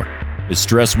waiting for? Is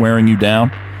stress wearing you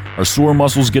down? Are sore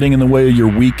muscles getting in the way of your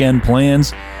weekend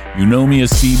plans? Eunomia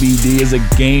CBD is a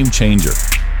game changer.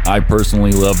 I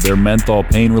personally love their menthol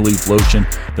pain relief lotion.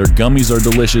 Their gummies are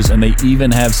delicious, and they even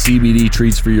have CBD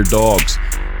treats for your dogs.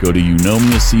 Go to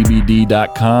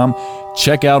eunomiacbd.com,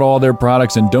 check out all their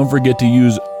products, and don't forget to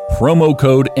use promo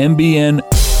code MBN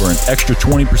for an extra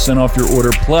 20% off your order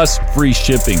plus free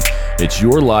shipping. It's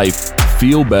your life.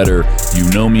 Feel better.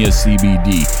 Eunomia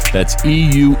CBD. That's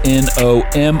EUNOMIA.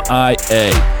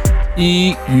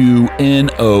 EUNOMIA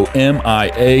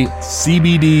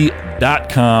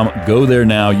CBD.com. Go there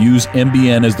now. Use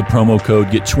MBN as the promo code.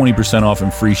 Get 20% off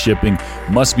and free shipping.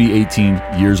 Must be 18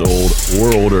 years old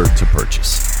or older to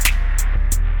purchase.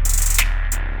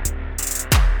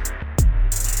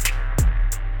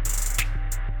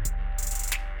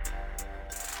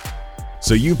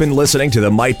 So you've been listening to the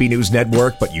Might Be News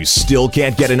Network, but you still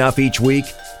can't get enough each week?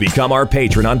 Become our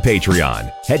patron on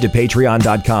Patreon. Head to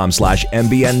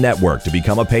patreon.com/MBN Network to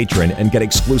become a patron and get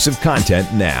exclusive content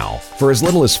now. For as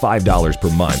little as $5 per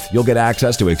month, you'll get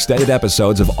access to extended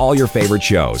episodes of all your favorite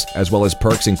shows, as well as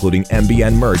perks including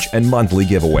MBN merch and monthly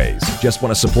giveaways. Just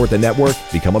want to support the network?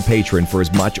 Become a patron for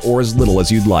as much or as little as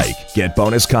you'd like. Get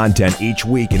bonus content each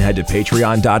week and head to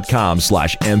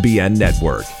patreon.com/MBN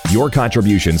Network. Your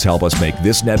contributions help us make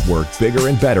this network bigger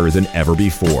and better than ever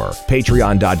before.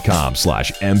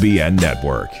 Patreon.com/MBN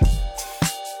Network.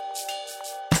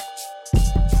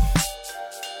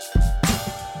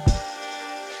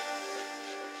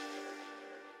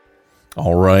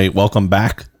 All right, welcome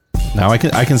back. Now I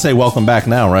can say welcome back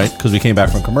now, right? Because we came back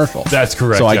from commercial. That's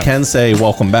correct. So I yeah. can say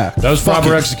welcome back. That was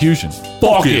proper execution.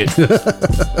 Fuck it.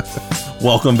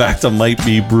 Welcome back to Might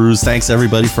Be Brews. Thanks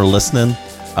everybody for listening.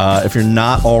 If you're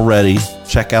not already,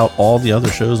 check out all the other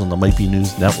shows on the Might Be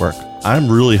News Network. I'm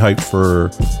really hyped for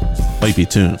Might Be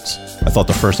Tunes. I thought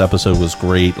the first episode was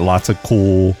great. Lots of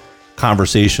cool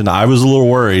conversation. I was a little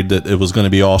worried that it was going to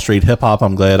be all straight hip hop.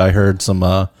 I'm glad I heard some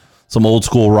old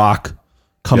school rock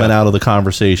coming out of the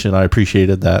conversation. I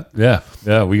appreciated that. Yeah.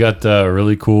 We got a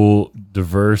really cool,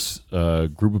 diverse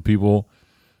group of people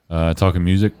talking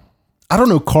music. I don't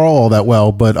know Carl all that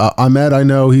well, but Ahmed, I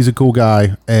know he's a cool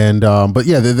guy, and but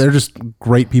yeah, they're just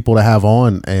great people to have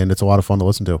on, and it's a lot of fun to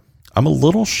listen to. I'm a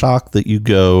little shocked that you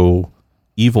go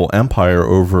Evil Empire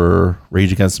over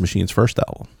Rage Against the Machine's first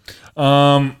album.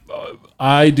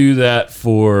 I do that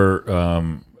for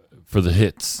the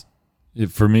hits.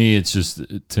 For me, it's just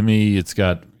it's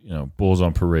got Bulls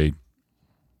on Parade,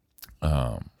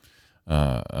 Children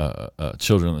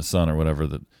of the Sun or whatever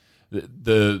the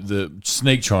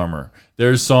Snake Charmer.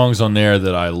 There's songs on there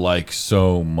that I like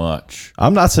so much.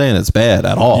 I'm not saying it's bad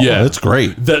at all. Yeah, it's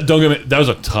great. Don't get me. That was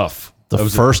a tough. The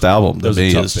first album to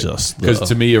me is just because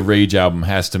to me a Rage album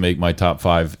has to make my top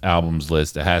 5 albums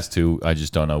list. It has to. I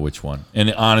just don't know which one.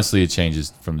 And honestly, it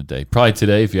changes from the day. Probably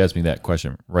today, if you ask me that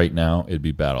question right now, it'd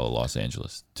be Battle of Los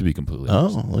Angeles. To be completely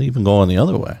honest. Oh, well, even going the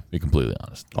other way. Be completely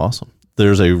honest. Awesome.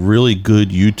 There's a really good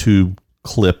YouTube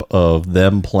clip of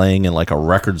them playing in like a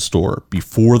record store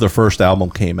before the first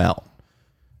album came out,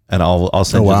 and I'll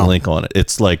send you the link on it.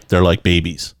 It's like they're like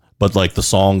babies, but like the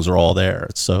songs are all there.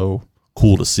 It's so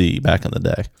cool to see back in the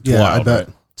day. Yeah, wild, I bet.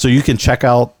 Right? So you can check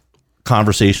out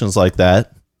conversations like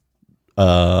that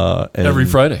every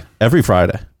Friday. Every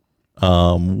Friday.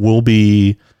 We'll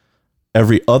be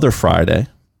every other Friday.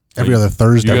 Every other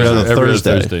Thursday. Every other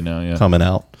Thursday now, yeah. Coming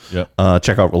out. Yep.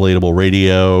 Check out Relatable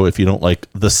Radio. If you don't like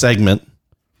the segment,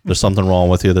 there's something wrong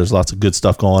with you. There's lots of good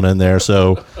stuff going in there.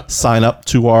 So sign up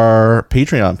to our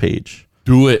Patreon page.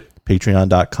 Do it.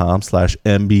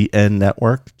 Patreon.com/MBN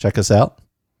Network. Check us out.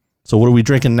 So what are we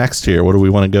drinking next here? What do we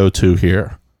want to go to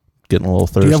here? Getting a little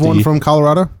thirsty. Do you have one from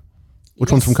Colorado?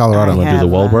 Which one's from Colorado? I want to do the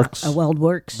Weldworks. A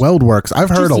Weldworks. Weldworks. I've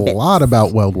heard Juicy a bits. lot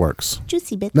about Weldworks.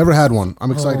 Juicy bits. Never had one.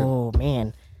 I'm excited. Oh,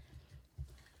 man.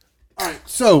 All right.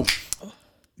 So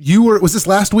was this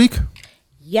last week?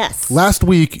 Yes. Last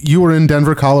week, you were in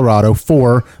Denver, Colorado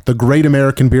for the Great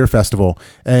American Beer Festival.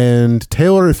 And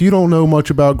Taylor, if you don't know much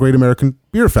about Great American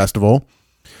Beer Festival,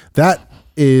 that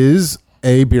is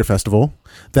a beer festival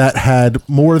that had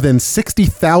more than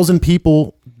 60,000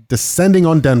 people descending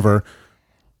on Denver.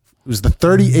 It was the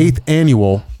 38th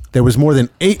annual. There was more than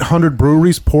 800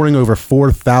 breweries pouring over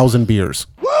 4,000 beers.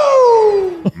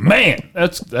 Woo! Man,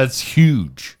 that's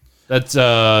huge. That's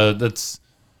I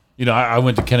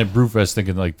went to Kennett Brewfest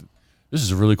thinking like this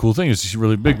is a really cool thing. It's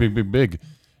really big.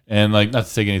 And like not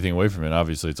to take anything away from it,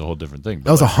 obviously it's a whole different thing.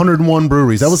 That was 101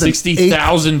 breweries. That was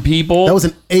 60,000 people. That was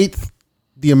an eighth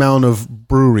the amount of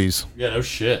breweries. Yeah, no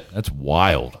shit. That's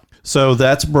wild. So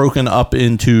that's broken up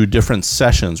into different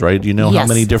sessions, right? Do you know how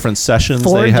many different sessions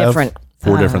they have?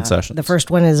 Four different sessions. The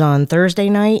first one is on Thursday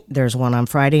night. There's one on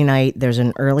Friday night. There's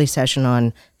an early session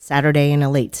on Saturday and a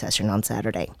late session on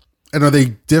Saturday. And are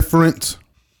they different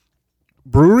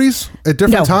breweries at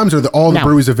different times, or are all the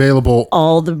breweries available?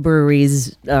 All the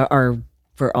breweries are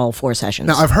for all 4 sessions.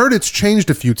 Now, I've heard it's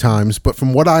changed a few times, but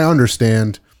from what I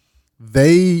understand,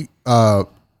 they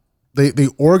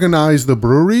organize the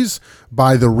breweries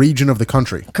by the region of the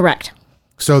country. Correct.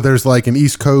 So there's like an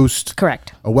East Coast,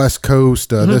 correct, a West Coast,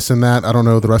 this and that. I don't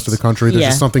know the rest of the country. There's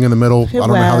just something in the middle. Midwest, I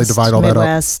don't know how they divide all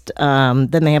Midwest, that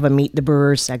up. Then they have a Meet the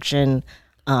Brewers section.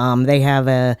 They have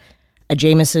a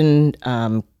Jameson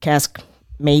cask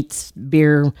mates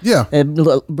beer. Yeah,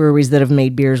 breweries that have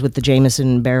made beers with the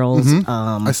Jameson barrels.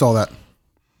 I saw that.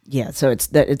 Yeah, so it's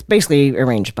basically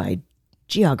arranged by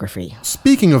geography.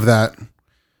 Speaking of that,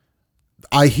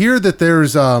 I hear that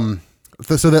there's so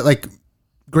that like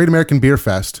Great American Beer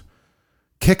Fest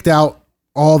kicked out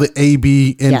all the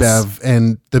AB, InBev, Yes.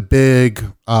 and the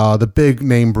big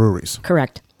name breweries.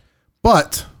 Correct.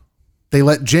 But they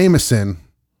let Jameson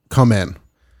come in.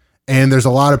 And there's a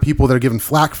lot of people that are giving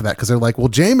flack for that because they're like, well,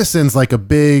 Jameson's like a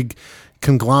big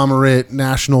conglomerate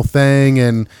national thing.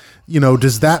 And,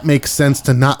 does that make sense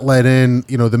to not let in,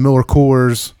 the Miller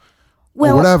Coors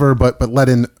or whatever, but let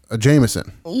in a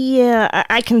Jameson? Yeah,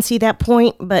 I can see that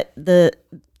point, but the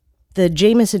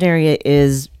Jameson area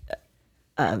is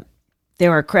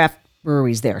there are craft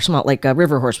breweries there. Small, like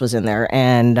River Horse was in there,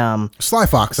 and Sly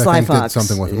Fox, I Sly think, Fox did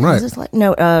something with him, right? Is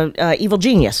this Evil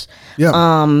Genius.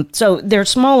 Yeah. So they're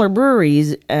smaller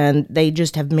breweries, and they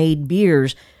just have made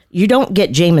beers. You don't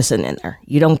get Jameson in there.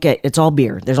 You don't get. It's all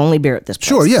beer. There's only beer at this place.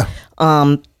 Sure, yeah.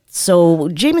 So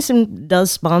Jameson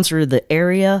does sponsor the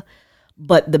area,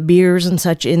 but the beers and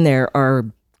such in there are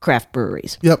craft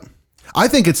breweries. Yep. I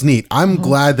think it's neat. I'm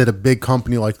glad that a big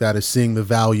company like that is seeing the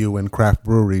value in craft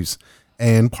breweries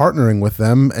and partnering with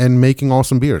them and making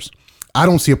awesome beers. I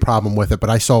don't see a problem with it, but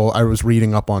I was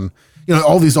reading up on,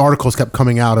 all these articles kept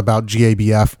coming out about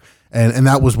GABF, and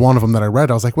that was one of them that I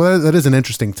read. I was like, well, that is an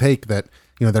interesting take that,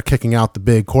 they're kicking out the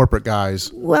big corporate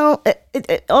guys. Well,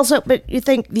 it also, but you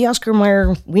think the Oscar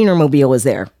Mayer Wienermobile was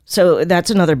there. So that's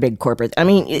another big corporate. I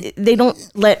mean, they don't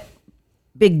let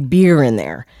big beer in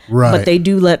there, right? But they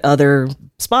do let other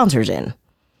sponsors in.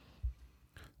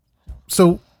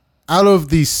 So out of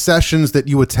the sessions that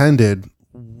you attended,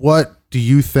 what do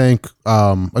you think,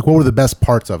 what were the best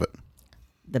parts of it?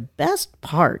 The best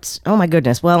parts? Oh my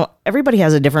goodness. Well, everybody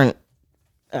has a different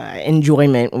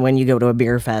enjoyment when you go to a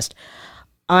beer fest.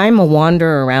 I'm a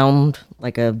wanderer around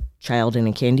like a child in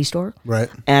a candy store. Right.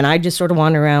 And I just sort of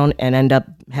wander around and end up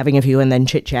having a few and then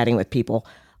chit-chatting with people.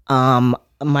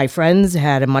 My friends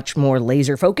had a much more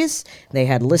laser focus. They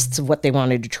had lists of what they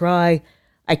wanted to try.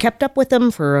 I kept up with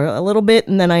them for a little bit,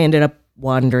 and then I ended up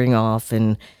wandering off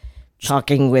and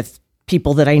talking with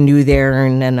people that I knew there,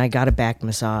 and then I got a back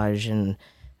massage, and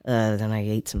then I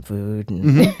ate some food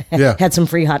and Yeah. had some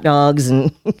free hot dogs,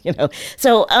 and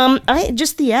So I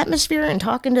just the atmosphere and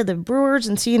talking to the brewers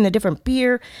and seeing the different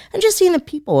beer and just seeing the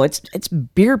people. It's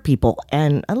beer people,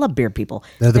 and I love beer people.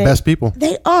 They're the best people.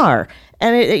 They are,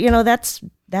 and that's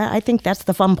that. I think that's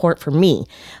the fun part for me.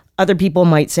 Other people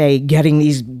might say getting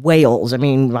these whales. I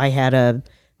mean, I had a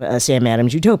Sam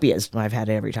Adams Utopias. I've had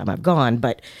it every time I've gone,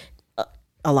 but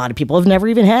a lot of people have never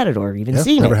even had it or even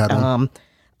seen never it. had one.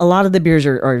 A lot of the beers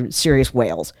are serious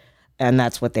whales, and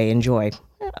that's what they enjoy.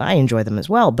 I enjoy them as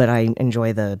well, but I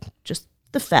enjoy the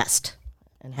fest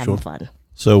and having fun.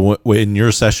 So in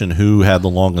your session, who had the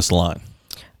longest line?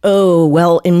 Oh,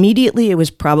 well, immediately it was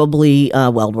probably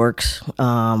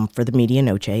WeldWorks for the Media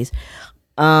Noches.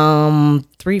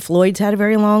 Three Floyds had a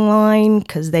very long line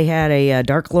because they had a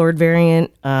Dark Lord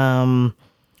variant.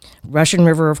 Russian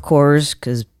River, of course,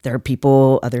 because there are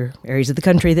people, other areas of the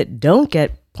country that don't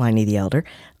get Pliny the Elder.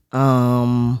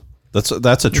 That's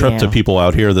a trip to Yeah. people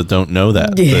out here that don't know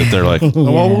that. That they're like, oh,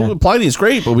 well, Pliny's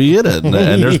great, but we get it. And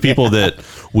there's people that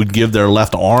would give their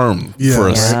left arm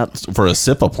for a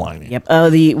sip of Pliny. Yep. Oh,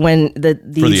 the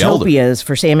the Elder. Utopias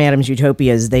for Sam Adams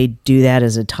Utopias, they do that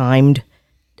as a timed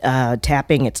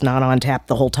tapping. It's not on tap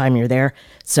the whole time you're there.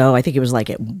 So I think it was like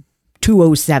at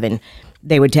 2:07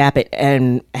 they would tap it,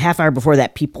 and a half hour before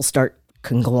that, people start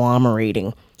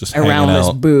conglomerating Just around hanging this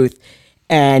out. booth,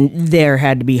 and there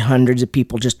had to be hundreds of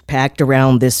people just packed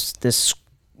around this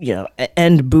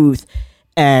end booth.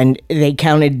 And they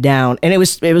counted down, and it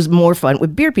was more fun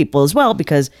with beer people as well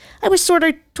because I was sort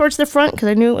of towards the front because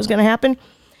I knew it was going to happen.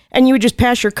 And you would just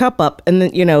pass your cup up, and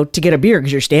then to get a beer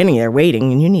because you're standing there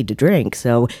waiting and you need to drink.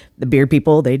 So the beer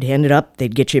people, they'd hand it up,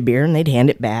 they'd get you a beer, and they'd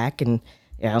hand it back, and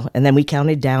and then we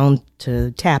counted down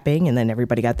to tapping, and then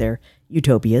everybody got their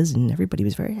Utopias, and everybody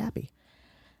was very happy.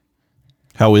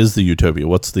 How is the Utopia?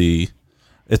 What's the?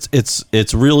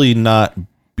 It's really not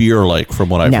beer like from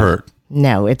what I've heard.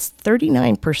 No, it's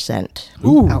 39%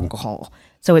 alcohol,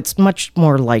 so it's much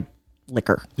more like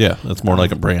liquor. Yeah, it's more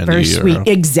like a brandy. Very sweet. Or,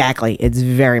 Exactly. It's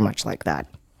very much like that,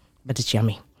 but it's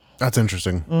yummy. That's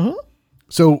interesting. Mm-hmm.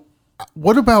 So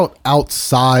what about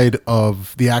outside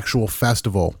of the actual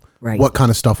festival? Right. What kind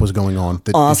of stuff was going on?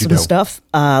 Awesome did you do? stuff.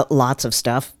 Lots of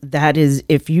stuff. That is,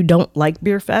 if you don't like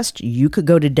Beer Fest, you could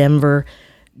go to Denver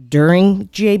during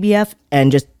GABF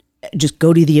and just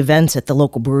go to the events at the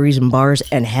local breweries and bars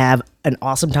and have an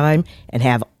awesome time and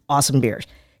have awesome beers.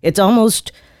 It's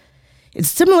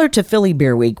similar to Philly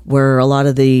Beer Week, where a lot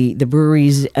of the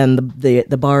breweries and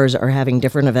the bars are having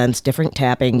different events, different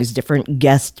tappings, different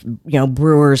guest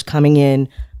brewers coming in.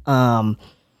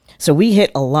 So we hit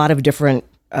a lot of different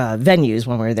venues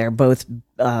when we were there, both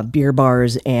beer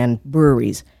bars and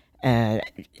breweries. And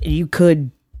you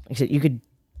could, like I said,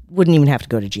 wouldn't even have to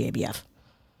go to GABF.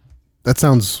 That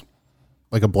sounds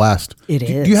like a blast. It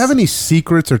is. Do you have any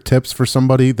secrets or tips for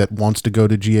somebody that wants to go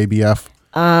to GABF?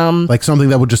 Like something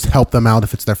that would just help them out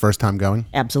if it's their first time going?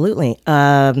 Absolutely.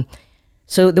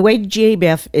 So the way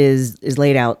GABF is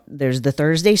laid out, there's the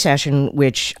Thursday session,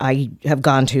 which I have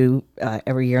gone to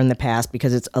every year in the past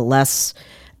because it's a less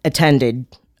attended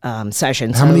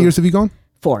session. How many years have you gone?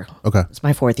 4. Okay. It's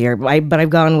my 4th year, but I've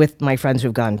gone with my friends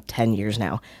who've gone 10 years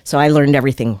now. So I learned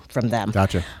everything from them.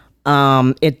 Gotcha.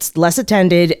 It's less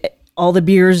attended. All the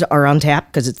beers are on tap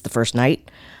because it's the first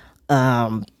night.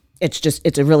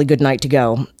 It's a really good night to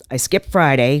go. I skipped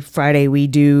Friday. Friday we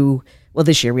do, well,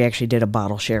 this year we actually did a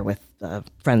bottle share with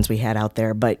friends we had out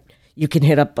there, but you can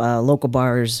hit up local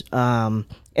bars. In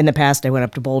the past, I went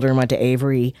up to Boulder and went to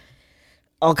Avery.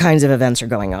 All kinds of events are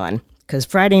going on because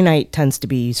Friday night tends to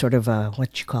be sort of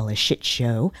what you call a shit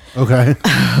show. Okay.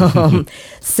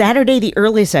 Saturday, the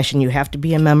early session, you have to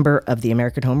be a member of the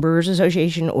American Home Brewers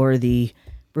Association or the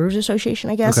Brewers Association,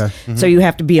 I guess. Okay. So you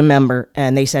have to be a member,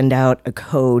 and they send out a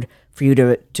code for you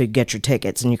to get your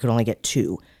tickets, and you can only get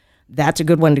 2. That's a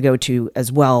good one to go to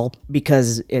as well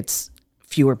because it's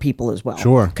fewer people as well.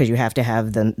 Sure. Because you have to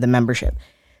have the membership.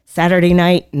 Saturday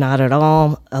night, not at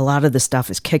all. A lot of the stuff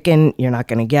is kicking. You're not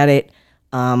going to get it.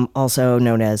 Also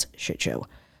known as shit show.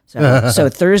 So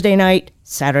Thursday night,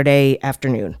 Saturday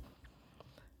afternoon.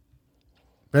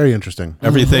 Very interesting.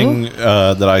 Everything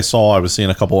that I saw, I was seeing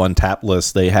a couple Untapped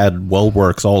lists. They had Well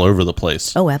Works all over the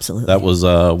place. Oh, absolutely. That was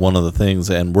one of the things,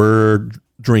 and we're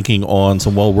drinking on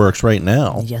some Well Works right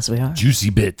now. Yes, we are. Juicy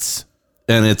bits.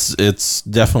 And it's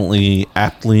definitely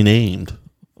aptly named.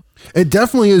 It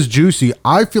definitely is juicy.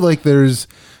 I feel like there's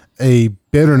a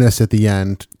bitterness at the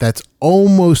end that's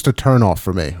almost a turnoff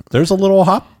for me. There's a little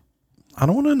hop. I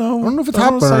don't want to know. I don't know if it's I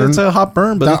hop don't wanna say burn. It's a hop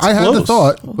burn, but it's I had close. the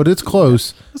thought, but it's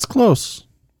close. It's close.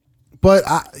 But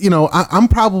I'm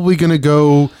probably gonna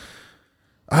go.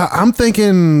 I'm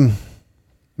thinking,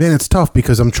 man, it's tough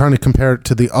because I'm trying to compare it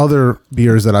to the other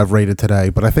beers that I've rated today.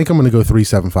 But I think I'm gonna go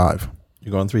 3.75.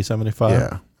 You're going 375?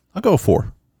 Yeah. I'll go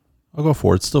 4.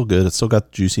 It's still good. It's still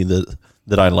got the juicy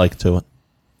that I like to it.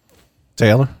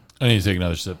 Taylor? I need to take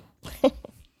another sip.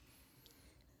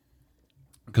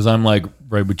 Because I'm like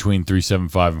right between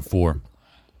 3.75 and 4.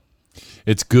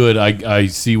 It's good. I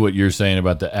see what you're saying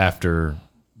about the aftertaste,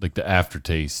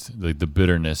 like the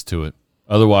bitterness to it.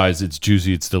 Otherwise, it's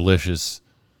juicy. It's delicious.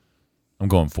 I'm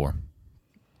going 4.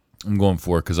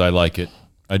 Because I like it.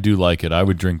 I do like it. I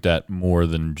would drink that more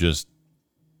than just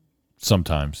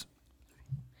sometimes.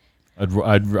 I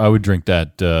would drink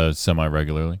that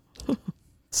semi-regularly.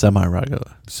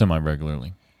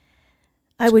 Semi-regularly.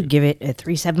 I would give it a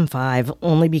 3.75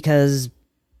 only because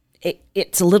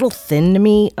it's a little thin to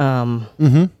me.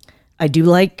 I do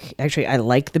like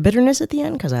the bitterness at the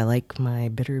end because I like my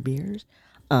bitter beers.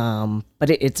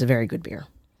 But it's a very good beer.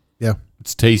 Yeah,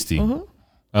 it's tasty.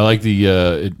 I like the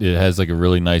it has like a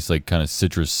really nice like kind of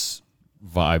citrus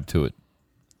vibe to it.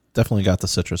 Definitely got the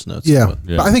citrus notes. Yeah.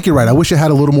 But I think you're right. I wish it had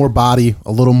a little more body,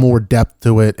 a little more depth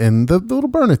to it, and the little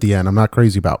burn at the end I'm not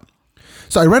crazy about.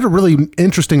 So I read a really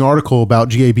interesting article about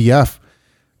GABF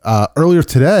earlier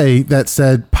today that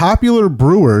said popular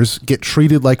brewers get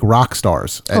treated like rock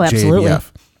stars at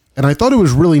GABF. And I thought it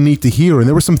was really neat to hear. And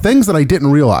there were some things that I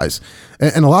didn't realize.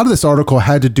 And a lot of this article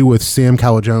had to do with Sam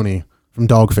Calagione from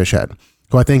Dogfish Head,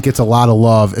 who I think gets a lot of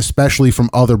love, especially from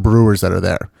other brewers that are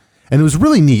there. And it was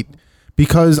really neat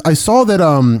because I saw that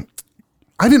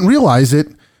I didn't realize it,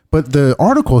 but the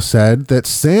article said that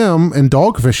Sam and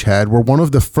Dogfish Head were one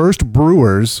of the first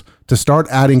brewers to start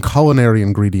adding culinary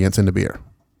ingredients into beer.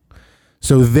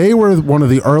 So they were one of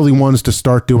the early ones to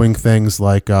start doing things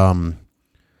like, I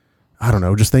don't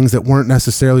know, just things that weren't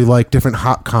necessarily like different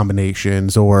hop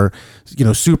combinations or,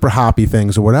 super hoppy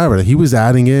things or whatever. He was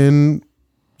adding in,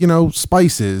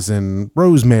 spices and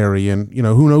rosemary and,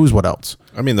 who knows what else.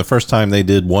 I mean, the first time they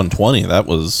did 120, that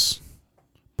was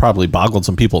probably boggled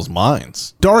some people's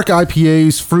minds. Dark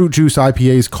IPAs, fruit juice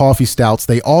IPAs, coffee stouts,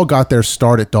 they all got their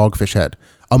start at Dogfish Head.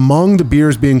 Among the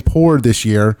beers being poured this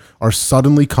year are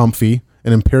Suddenly Comfy,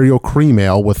 an Imperial Cream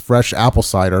Ale with fresh apple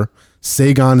cider,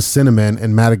 Sagon cinnamon,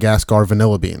 and Madagascar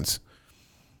vanilla beans.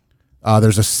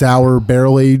 There's a sour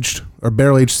barrel-aged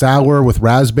sour with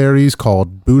raspberries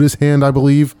called Buddha's Hand, I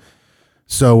believe.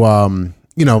 So,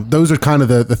 those are kind of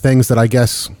the things that I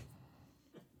guess,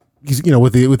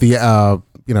 with the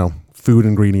food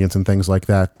ingredients and things like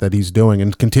that he's doing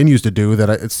and continues to do that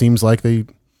it seems like they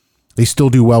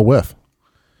still do well with.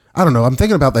 I don't know. I'm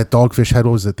thinking about that Dogfish Head.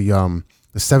 What was it? The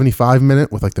The 75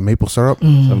 minute with like the maple syrup.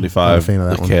 75. I'm a fan of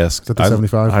that the one. cask. Is that the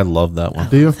 75? I love that one.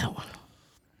 Do you?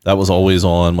 That was always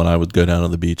on when I would go down to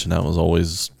the beach, and that was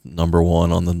always number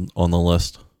one on the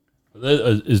list.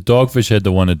 Is Dogfish Head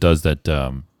the one that does that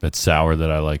that sour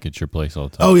that I like at your place all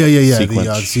the time? Oh yeah. Sequench.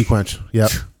 The Sequench.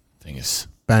 Yep. Thing is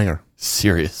Banger.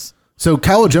 serious. So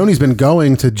Calagioni's been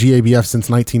going to GABF since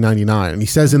 1999, and he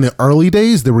says in the early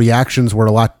days the reactions were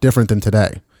a lot different than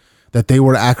today. That they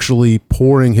were actually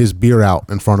pouring his beer out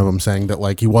in front of him, saying that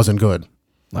like he wasn't good.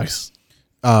 Nice.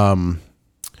 And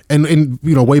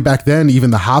way back then,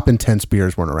 even the hop intense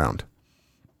beers weren't around.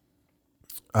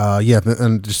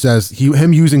 And it just says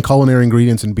him using culinary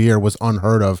ingredients in beer was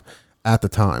unheard of at the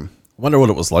time. I wonder what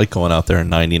it was like going out there in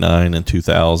 99 and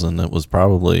 2000. It was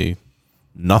probably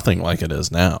nothing like it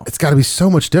is now. It's got to be so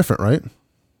much different, right?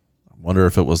 I wonder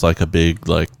if it was like a big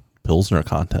like Pilsner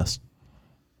contest.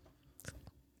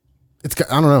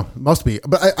 I don't know. It must be.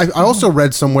 But I also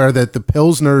read somewhere that the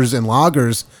Pilsners and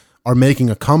lagers are making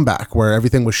a comeback where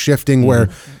everything was shifting, where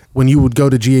when you would go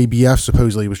to GABF,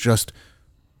 supposedly it was just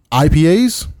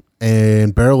IPAs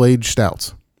and barrel-aged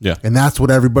stouts. Yeah. And that's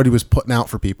what everybody was putting out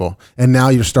for people. And now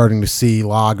you're starting to see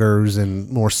lagers and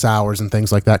more sours and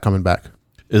things like that coming back.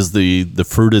 Is the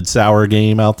fruited sour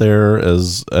game out there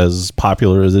as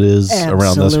popular as it is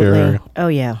around this area? Oh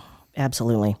yeah,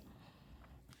 absolutely.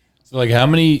 So like how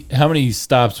many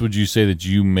stops would you say that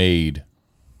you made,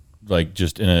 like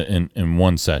just in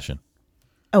one session?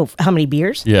 Oh, how many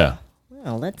beers? Yeah.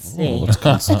 Well, let's see. Let's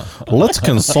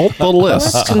consult the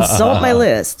list. Let's consult my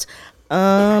list.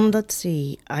 Let's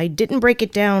see. I didn't break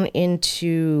it down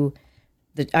into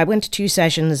I went to 2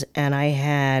 sessions and I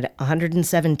had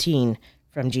 117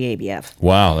 from GABF.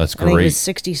 Wow, that's I think it great. was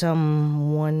 60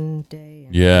 some one day.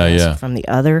 And Yeah, the rest yeah. From the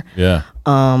other. Yeah.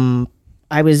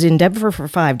 I was in Denver for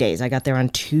 5 days. I got there on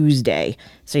Tuesday,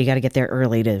 so you got to get there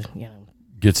early to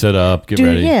Get set up, get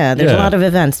ready. Yeah, there's a lot of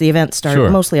events. The events start Sure.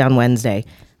 mostly on Wednesday.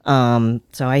 So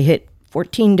I hit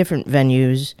 14 different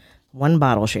venues, 1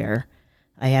 bottle share.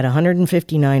 I had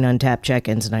 159 untapped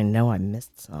check-ins, and I know I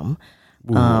missed some.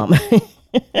 Wow,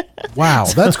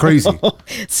 that's crazy.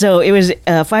 So it was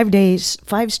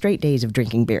 5 straight days of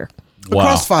drinking beer. Wow.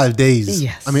 Across 5 days.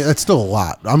 Yes. I mean, that's still a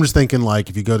lot. I'm just thinking, like,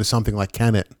 if you go to something like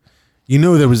Kennet, you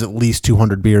know there was at least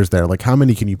 200 beers there. Like, how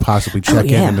many can you possibly check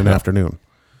in an afternoon?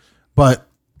 But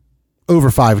over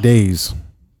 5 days,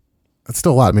 that's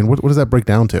still a lot. I mean, what does that break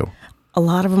down to? A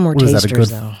lot of them were What is that, a tasters,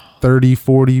 good though. 30,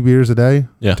 40 beers a day?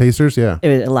 Yeah. Tasters? Yeah.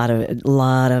 It was a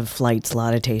lot of flights, a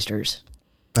lot of tasters.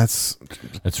 That's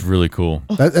really cool.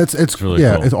 it's really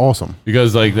yeah, cool. it's awesome.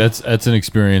 Because like that's an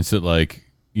experience that like,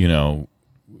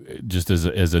 just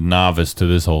as a novice to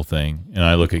this whole thing, and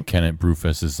I look at Kennet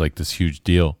Brewfest as like this huge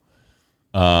deal.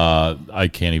 I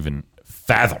can't even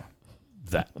fathom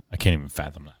that. I can't even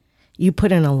fathom that. You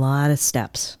put in a lot of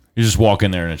steps. You just walk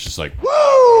in there and it's just like,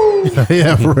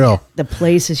 Yeah, for real. The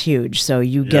place is huge, so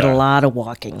you get Yeah. a lot of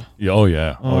walking. yeah, oh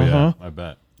yeah, I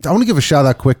bet. I want to give a shout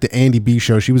out quick to Andy B.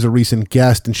 Show. She was a recent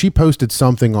guest, and she posted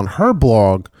something on her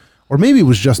blog, or maybe it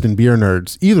was just in Beer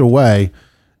Nerds. Either way,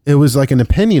 it was like an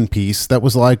opinion piece that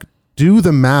was like, do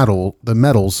the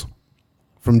medals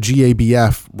from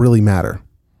GABF really matter?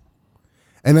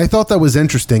 And I thought that was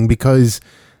interesting because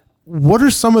what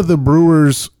are some of the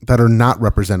brewers that are not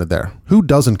represented there? Who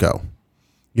doesn't go?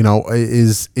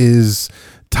 Is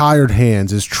Tired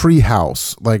Hands, is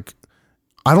Treehouse, like,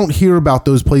 I don't hear about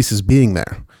those places being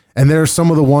there. And there are some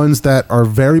of the ones that are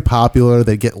very popular.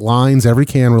 They get lines every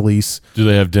can release. Do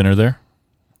they have dinner there?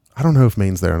 I don't know if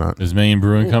Maine's there or not. Is Maine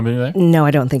Brewing Company there? No,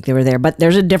 I don't think they were there. But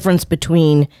there's a difference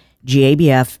between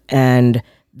GABF and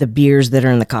the beers that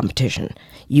are in the competition.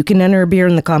 You can enter a beer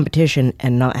in the competition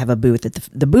and not have a booth.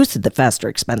 The booths at the fest are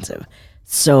expensive.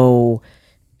 So,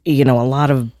 a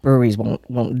lot of breweries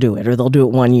won't do it, or they'll do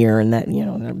it 1 year and that,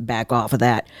 they'll back off of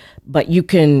that. But you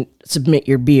can submit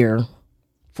your beer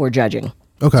for judging.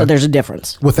 Okay. So there's a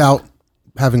difference. Without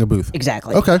having a booth.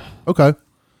 Exactly. Okay.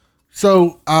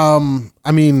 So,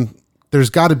 I mean, there's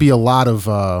got to be a lot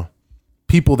of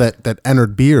people that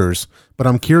entered beers, but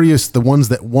I'm curious, the ones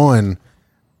that won,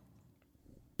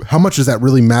 how much does that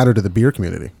really matter to the beer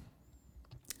community?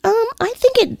 I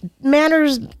think it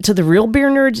matters to the real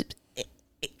beer nerds.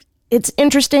 It's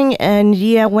interesting, and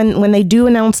yeah, when they do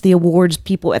announce the awards,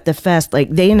 people at the fest, like,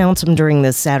 they announce them during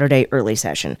the Saturday early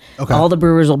session. Okay. All the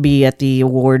brewers will be at the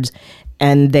awards,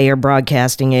 and they are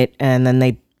broadcasting it, and then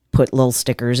they put little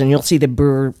stickers, and you'll see the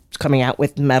brewers coming out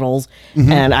with medals.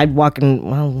 And I'd walk in,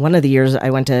 one of the years I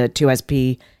went to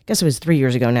 2SP, I guess it was 3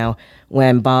 years ago now,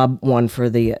 when Bob won for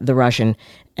the Russian,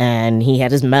 and he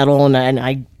had his medal, and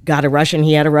I got a Russian,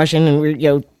 he had a Russian, and we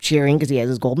were cheering because he has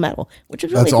his gold medal, which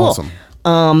was really That's cool. awesome.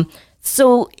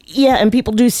 So yeah, and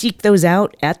people do seek those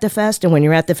out at the fest. And when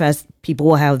you're at the fest, people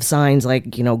will have signs like,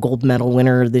 gold medal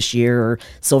winner this year or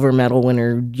silver medal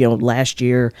winner, last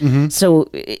year. So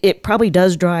it probably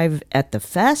does drive at the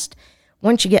fest.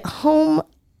 Once you get home,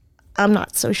 I'm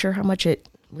not so sure how much it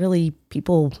really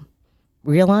people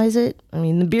realize it. I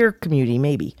mean, the beer community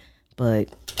maybe, but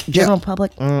general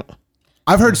public.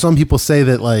 I've heard some people say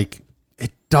that like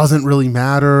it doesn't really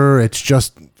matter. It's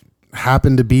just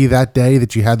happened to be that day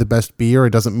that you had the best beer.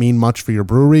 It doesn't mean much for your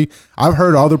brewery. I've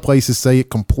heard other places say it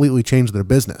completely changed their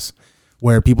business,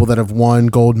 where people that have won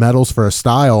gold medals for a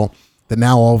style, that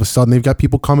now all of a sudden they've got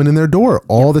people coming in their door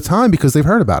all the time because they've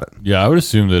heard about it. Yeah, I would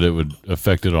assume that it would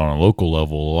affect it on a local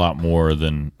level a lot more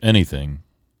than anything.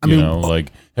 You know,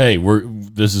 like, hey,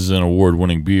 this is an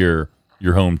award-winning beer.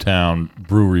 Your hometown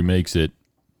brewery makes it.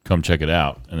 Come check it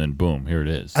out, and then boom, here it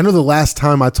is. I know the last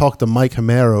time I talked to Mike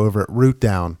Hamero over at Root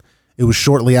Down, it was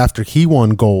shortly after he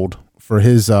won gold for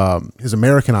his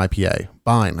American IPA,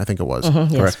 Bine, I think it was.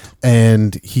 Yes. Correct.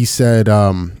 And he said,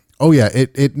 oh yeah,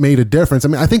 it made a difference. I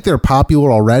mean, I think they're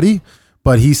popular already,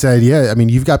 but he said, yeah, I mean,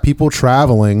 you've got people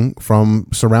traveling from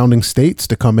surrounding states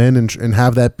to come in and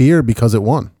have that beer because it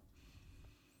won.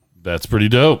 That's pretty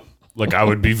dope. Like, I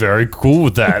would be very cool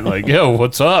with that. Like, yo,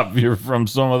 what's up? You're from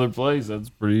some other place. That's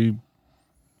pretty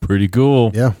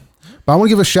cool. Yeah. But I want to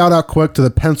give a shout out quick to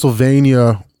the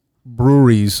Pennsylvania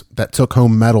breweries that took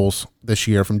home medals this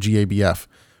year from GABF.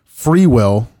 Free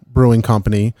Will Brewing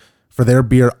Company for their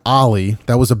beer Ollie.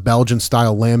 That was a Belgian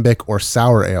style lambic or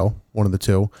sour ale, one of the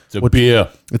two. It's a beer.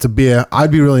 It's a beer.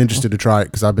 I'd be really interested to try it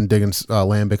because I've been digging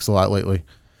lambics a lot lately.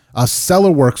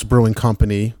 Cellarworks Brewing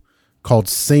Company called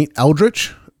St.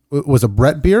 Eldritch. It was a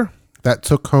Brett beer that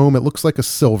took home, it looks like a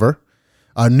silver.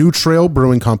 New Trail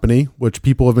Brewing Company, which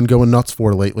people have been going nuts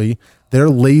for lately. Their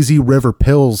Lazy River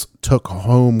Pils took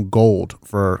home gold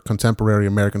for contemporary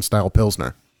American style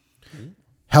Pilsner.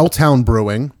 Helltown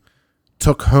Brewing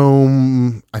took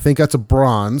home, I think that's a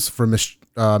bronze for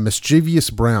Mischievous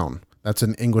Brown. That's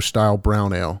an English style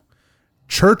brown ale.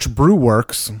 Church Brew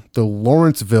Works, the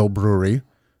Lawrenceville Brewery,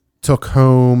 took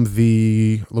home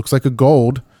looks like a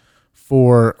gold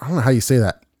for, I don't know how you say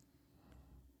that.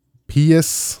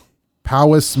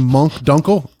 Powis Monk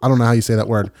Dunkel. I don't know how you say that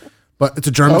word, but it's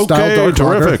a German style dark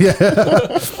lager.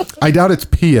 Yeah. I doubt it's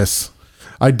Pius.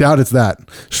 I doubt it's that.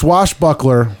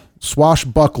 Swashbuckler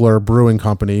Brewing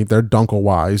Company, their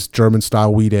Dunkelweiss German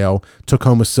style wheat ale, took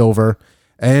home a silver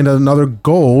and another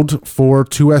gold for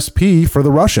 2SP for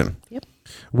the Russian. Yep.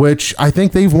 Which I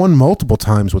think they've won multiple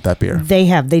times with that beer. They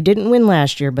have. They didn't win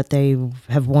last year, but they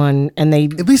have won, and they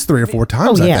at least 3 or 4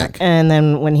 times. Oh yeah, I think. And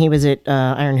then when he was at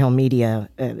Iron Hill Media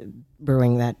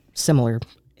brewing that similar,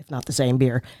 if not the same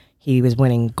beer, he was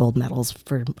winning gold medals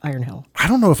for Iron Hill. I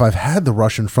don't know if I've had the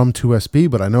Russian from 2SP,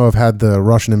 but I know I've had the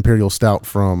Russian Imperial Stout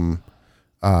from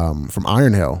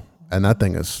Iron Hill, and that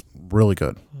thing is really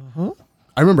good. Mm-hmm.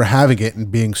 I remember having it and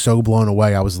being so blown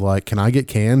away. I was like, can I get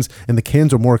cans? And the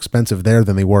cans are more expensive there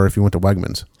than they were if you went to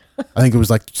Wegmans. I think it was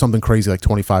like something crazy, like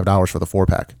 $25 for the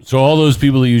 4-pack. So all those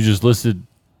people that you just listed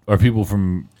are people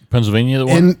from Pennsylvania that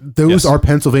won? And those are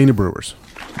Pennsylvania brewers.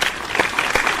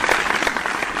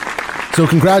 So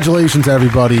congratulations,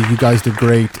 everybody. You guys did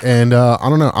great. And I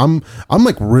don't know, I'm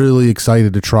like really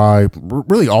excited to try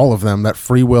really all of them, that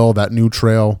Free Will, that New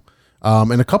Trail,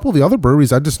 and a couple of the other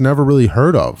breweries I just never really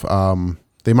heard of.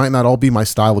 They might not all be my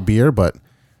style of beer, but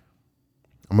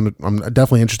I'm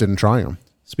definitely interested in trying them.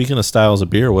 Speaking of styles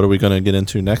of beer, what are we going to get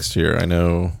into next year? I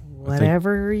know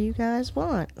Whatever you guys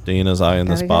want. Dana's eyeing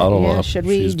this bottle up. Should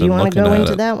we? Do you want to go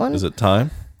into that one? Is it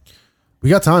time? We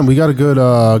got time. We got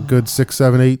a good 6,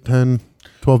 7, 8, 10,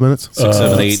 12 minutes. 6,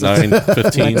 7, 8, 9,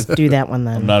 15. Let's do that one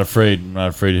then. I'm not afraid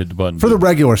to hit the button. For the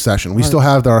regular session. We still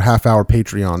have our half-hour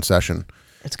Patreon session.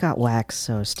 It's got wax,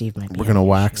 so Steve might be. We're going to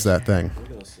wax that thing.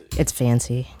 It's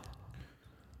fancy.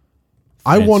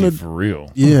 I wanted for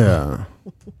real. Yeah.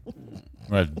 I'm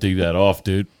gonna dig that off,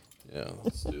 dude. Yeah,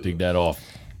 let's do Dig that off.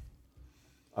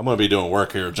 I'm going to be doing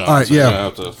work here, John. All right, so yeah.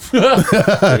 you're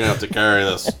going to have to carry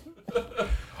this.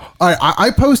 All right,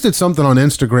 I posted something on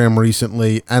Instagram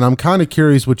recently, and I'm kind of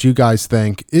curious what you guys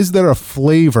think. Is there a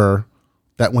flavor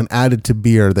that when added to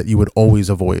beer that you would always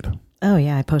avoid? Oh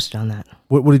yeah, I posted on that.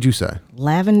 What did you say?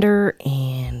 Lavender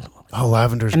and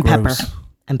Lavender's and gross.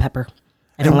 pepper.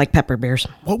 I don't like pepper beers.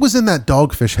 What was in that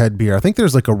Dogfish Head beer? I think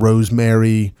there's like a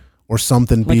rosemary or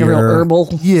something Like beer. a real herbal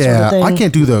Yeah, sort of thing? I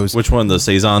can't do those. Which one? The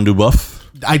Saison du Boeuf?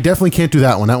 I definitely can't do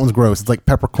that one. That one's gross. It's like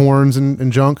peppercorns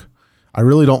and junk. I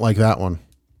really don't like that one.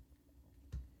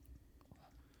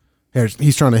 Here,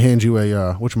 he's trying to hand you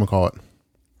a whatchamacallit?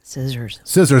 Scissors.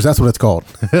 Scissors, that's what it's called.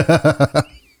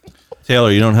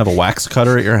 Taylor, you don't have a wax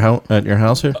cutter at your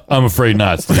house here? I'm afraid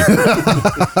not, Steve.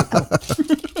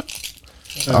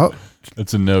 Oh,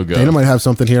 It's a no-go. Dana might have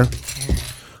something here.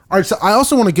 All right, so I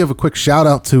also want to give a quick shout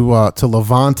out to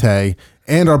Levante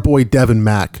and our boy Devin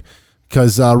Mack,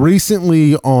 because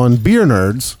recently on Beer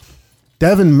Nerds,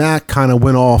 Devin Mack kind of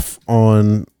went off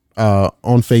on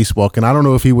Facebook, and I don't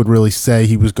know if he would really say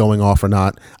he was going off or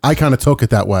not. I kind of took it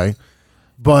that way,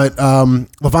 but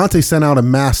Levante sent out a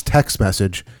mass text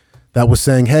message that was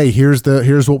saying, "Hey, here's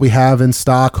what we have in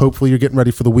stock. Hopefully you're getting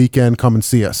ready for the weekend. Come and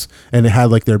see us." And it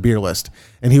had like their beer list.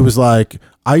 And he was like,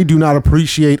 "I do not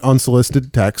appreciate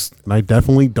unsolicited text, and I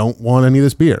definitely don't want any of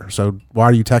this beer. So why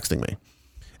are you texting me?"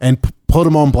 And put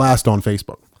him on blast on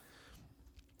Facebook.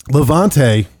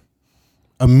 Levante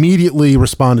immediately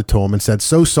responded to him and said,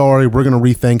 "So sorry, we're going to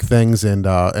rethink things and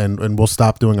we'll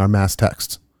stop doing our mass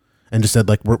texts." And just said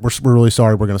like, we're really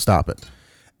sorry, we're going to stop it.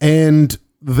 And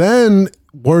then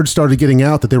word started getting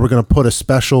out that they were going to put a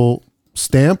special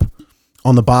stamp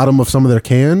on the bottom of some of their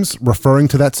cans referring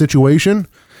to that situation,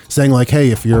 saying like, "Hey,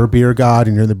 if you're a beer god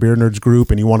and you're in the Beer Nerds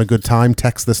group and you want a good time,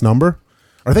 text this number."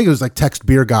 Or I think it was like text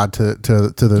beer god to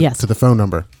the phone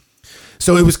number.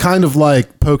 So it was kind of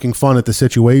like poking fun at the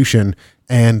situation,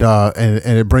 and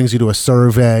it brings you to a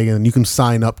survey and you can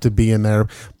sign up to be in there.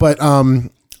 But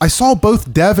I saw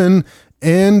both Devin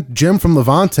and Jim from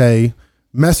Levante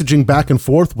messaging back and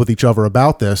forth with each other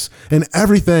about this, and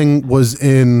everything was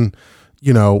in,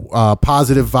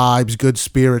 positive vibes, good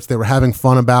spirits. They were having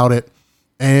fun about it.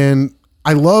 And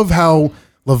I love how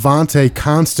Levante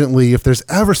constantly, if there's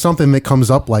ever something that comes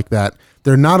up like that,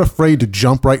 they're not afraid to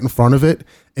jump right in front of it,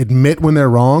 admit when they're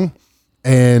wrong,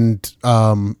 and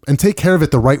take care of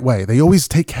it the right way. They always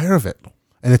take care of it,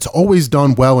 and it's always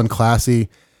done well and classy,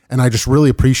 and I just really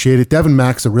appreciate it. Devin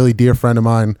Mack's a really dear friend of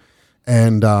mine,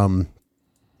 and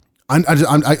I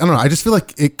don't know. I just feel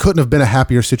like it couldn't have been a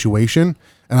happier situation,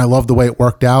 and I love the way it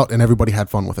worked out, and everybody had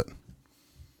fun with it.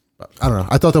 But I don't know.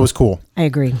 I thought that was cool. I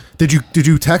agree. Did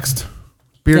you text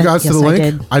Beer Gods to the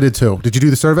link? I did too. Did you do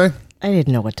the survey? I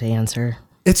didn't know what to answer.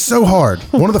 It's so hard.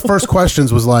 One of the first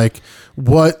questions was like,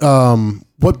 what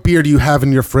beer do you have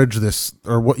in your fridge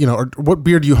or what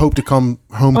beer do you hope to come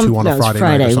home to on a Friday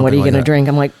night? What are you going to drink?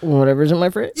 I'm like, whatever's in my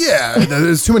fridge. Yeah,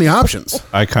 there's too many options.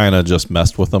 I kind of just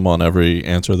messed with them on every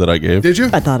answer that I gave. Did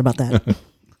you? I thought about that.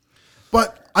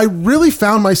 But I really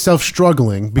found myself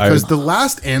struggling because the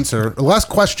last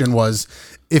question was,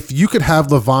 if you could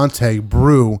have Levante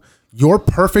brew your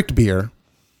perfect beer,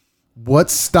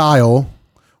 what style,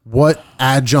 what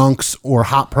adjuncts or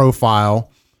hop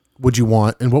profile would you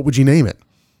want, and what would you name it?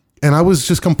 And I was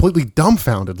just completely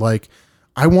dumbfounded. Like,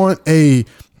 I want a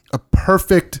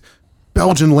perfect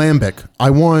Belgian lambic. I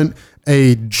want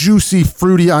a juicy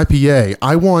fruity IPA.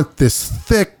 I want this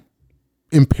thick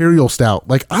imperial stout.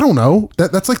 Like, I don't know.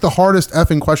 That's like the hardest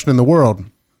effing question in the world.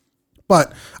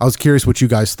 But I was curious what you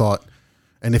guys thought,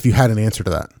 and if you had an answer to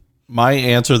that. My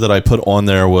answer that I put on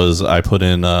there was, I put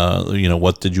in,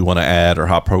 what did you want to add or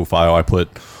hop profile? I put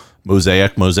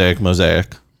Mosaic.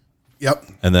 Yep.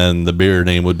 And then the beer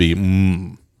name would be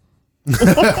Nice.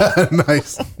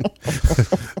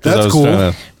 That's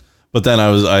cool. But then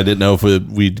I didn't know if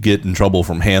we'd get in trouble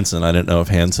from Hanson. I didn't know if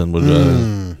Hanson would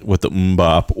with the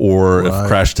bop, or if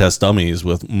Crash Test Dummies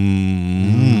with would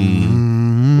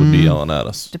be yelling at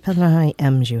us. Depending on how many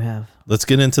M's you have. Let's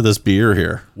get into this beer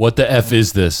here. What the F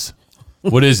is this?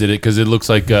 What is it? Because it looks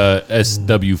like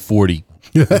SW40.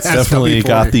 It's definitely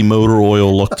got the motor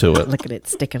oil look to it. Look at it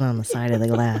sticking on the side of the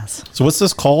glass. So what's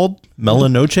this called?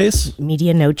 Melanoches?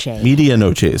 Media Noche. Media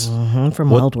Noches. From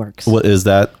Wildworks. What is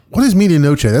that? What is Media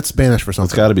Noche? That's Spanish for something.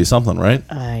 It's got to be something, right?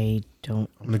 I don't.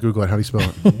 I'm going to Google it. How do you spell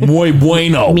it? Muy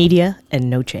bueno. Media and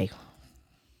Noche.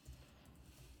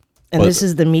 And this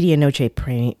is the Media Noche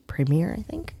premiere, I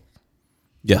think.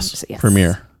 Yes, Yes.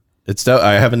 Premier.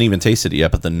 I haven't even tasted it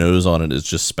yet, but the nose on it is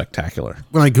just spectacular.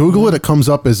 When I Google it, it comes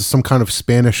up as some kind of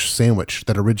Spanish sandwich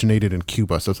that originated in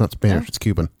Cuba. So it's not Spanish, it's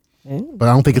Cuban. But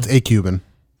I don't think it's a Cuban.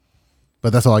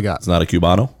 But that's all I got. It's not a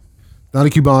Cubano? Not a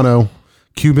Cubano.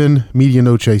 Cuban Media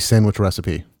Noche sandwich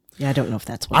recipe. Yeah, I don't know if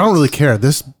that's what I don't really care.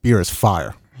 This beer is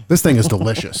fire. This thing is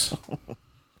delicious.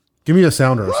 Give me a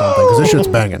sounder or something, because this shit's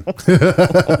banging.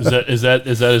 Is that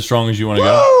as strong as you want to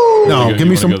go? No, give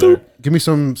me some fire.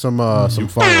 Yeah. Is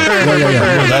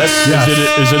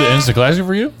it an instant classic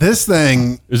for you? This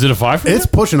thing, Is it a 5 for you? it's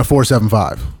pushing a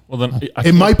 4.75. Well, then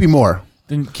It might be more.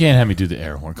 Then you can't have me do the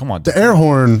air horn. Come on. The air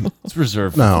horn, It's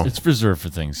reserved. No. It's reserved for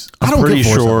things. I don't Pretty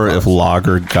get sure 4.75. if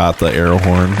Lager got the air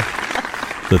horn,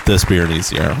 that this beer needs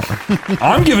the air horn.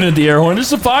 I'm giving it the air horn. This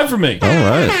is a 5 for me. All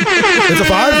right. It's a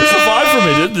 5. It's a 5 for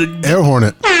me. Air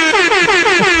Hornet.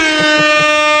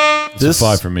 This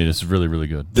 5 for me. This is really, really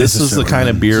good. This is the kind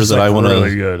of beer that I want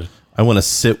to. I want to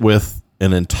sit with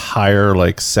an entire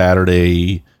like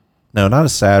Saturday. No, not a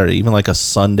Saturday. Even like a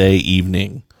Sunday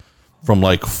evening, from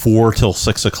like 4 till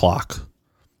 6 o'clock,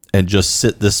 and just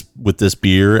sit with this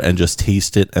beer and just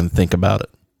taste it and think about it.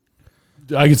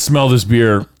 I could smell this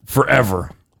beer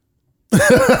forever.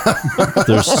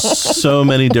 There's so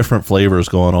many different flavors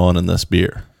going on in this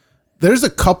beer. There's a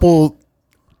couple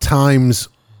times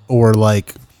or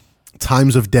like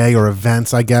times of day or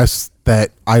events, I guess,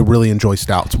 that I really enjoy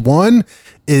stouts. One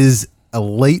is a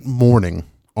late morning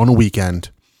on a weekend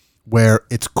where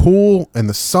it's cool and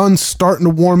the sun's starting to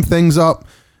warm things up,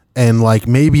 and like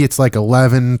maybe it's like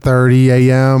 11:30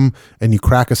 a.m. and you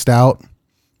crack a stout,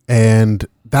 and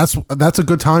that's a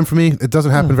good time for me. It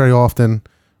doesn't happen very often,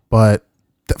 but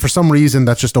for some reason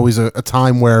that's just always a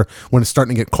time where when it's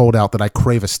starting to get cold out that I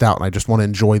crave a stout and I just want to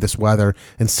enjoy this weather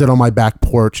and sit on my back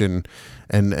porch and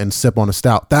sip on a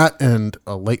stout. That and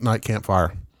a late night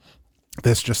campfire.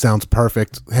 This just sounds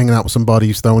perfect. Hanging out with some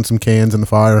buddies, throwing some cans in the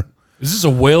fire. Is this a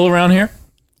whale around here?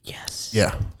 Yes.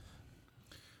 Yeah.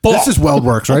 This is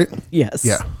WeldWorks, right? Yes.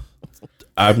 Yeah.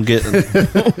 I'm getting.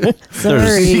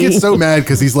 Sorry. He gets so mad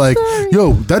because he's like,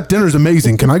 yo, that dinner's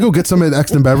amazing. Can I go get some at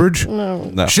Exton Beverage?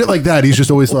 No. Shit like that. He's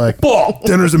just always like,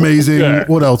 dinner's amazing. Yeah.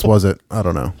 What else was it? I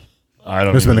don't know.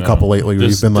 There's been a couple lately where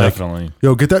he's been like,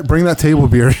 yo, bring that table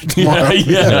beer tomorrow.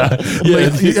 Yeah.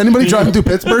 Like, anybody driving through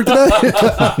Pittsburgh today?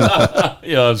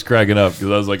 Yeah, I was cracking up because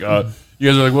I was like, you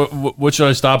guys are like, what should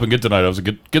I stop and get tonight? I was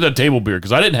like, get that table beer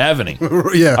because I didn't have any.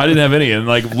 Yeah. I didn't have any. And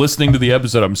like listening to the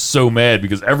episode, I'm so mad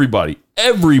because everybody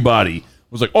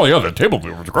was like, oh yeah, that table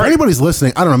beer was great. If anybody's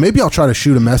listening, I don't know. Maybe I'll try to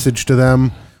shoot a message to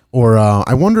them, or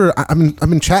I wonder. I've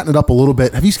been chatting it up a little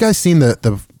bit. Have you guys seen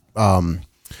the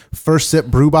First Sip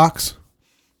Brew Box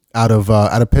out of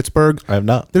Pittsburgh? I have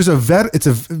not. There's it's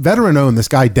a veteran owned. This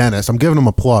guy Dennis. I'm giving him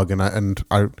a plug, and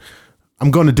I'm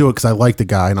going to do it because I like the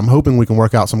guy, and I'm hoping we can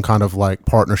work out some kind of like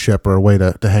partnership or a way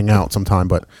to hang out sometime.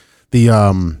 But they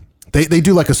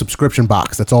do like a subscription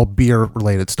box that's all beer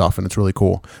related stuff, and it's really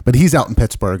cool. But he's out in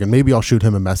Pittsburgh, and maybe I'll shoot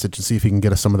him a message and see if he can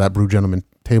get us some of that Brew Gentleman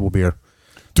table beer.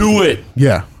 Do it.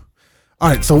 Yeah. All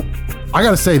right. So I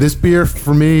got to say, this beer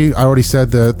for me, I already said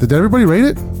did everybody rate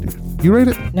it? You rate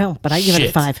it? No, but I give it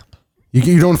a 5. You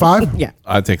doing 5? Yeah.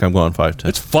 I think I'm going 5 too.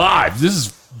 It's 5. This is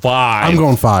 5. I'm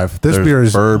going 5. This There's beer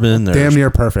is bourbon, damn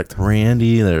near perfect.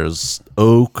 Brandy, there's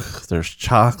oak, there's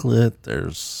chocolate,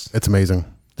 It's amazing.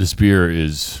 This beer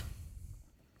is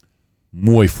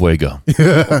muy fuego.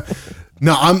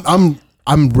 No,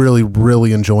 I'm really,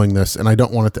 really enjoying this, and I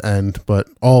don't want it to end, but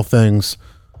all things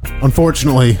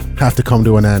unfortunately have to come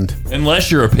to an end.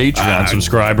 Unless you're a Patreon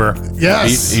subscriber.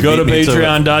 Yes. Go to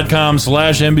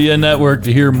patreon.com/MBN Network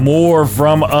to hear more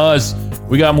from us.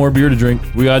 We got more beer to drink.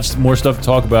 We got more stuff to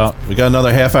talk about. We got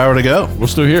another half hour to go. We're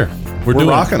still here. We're doing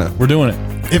rocking it. We're doing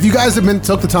it. If you guys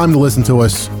took the time to listen to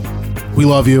us, we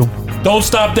love you. Don't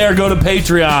stop there. Go to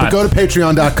Patreon. Go to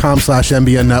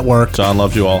patreon.com/MBN Network. John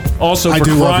loves you all. Also, for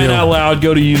crying out loud,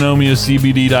 go to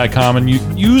eunomiacbd.com and you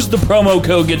use the promo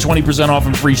code, get 20% off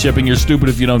and free shipping. You're stupid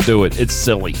if you don't do it. It's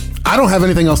silly. I don't have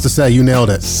anything else to say. You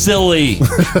nailed it. Silly.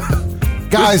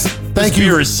 Guys, thank you.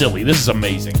 This beer is silly. This is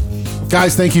amazing.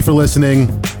 Guys, thank you for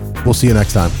listening. We'll see you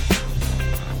next time.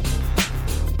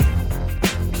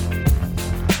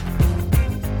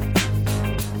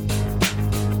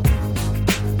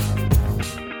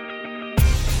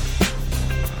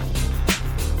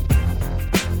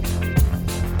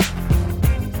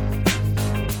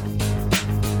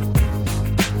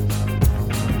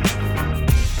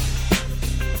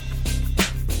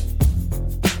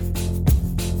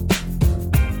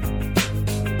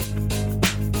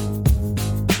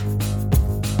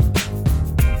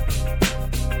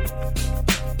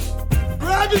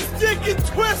 Grab his dick and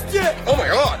twist it! Oh my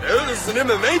god, dude, this is an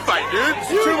MMA fight, dude.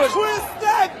 You too much. Twist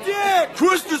that dick!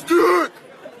 Twist his dick!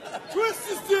 Twist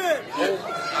his dick! Oh my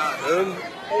god, dude.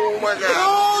 Oh my god.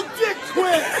 Oh, dick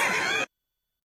twist!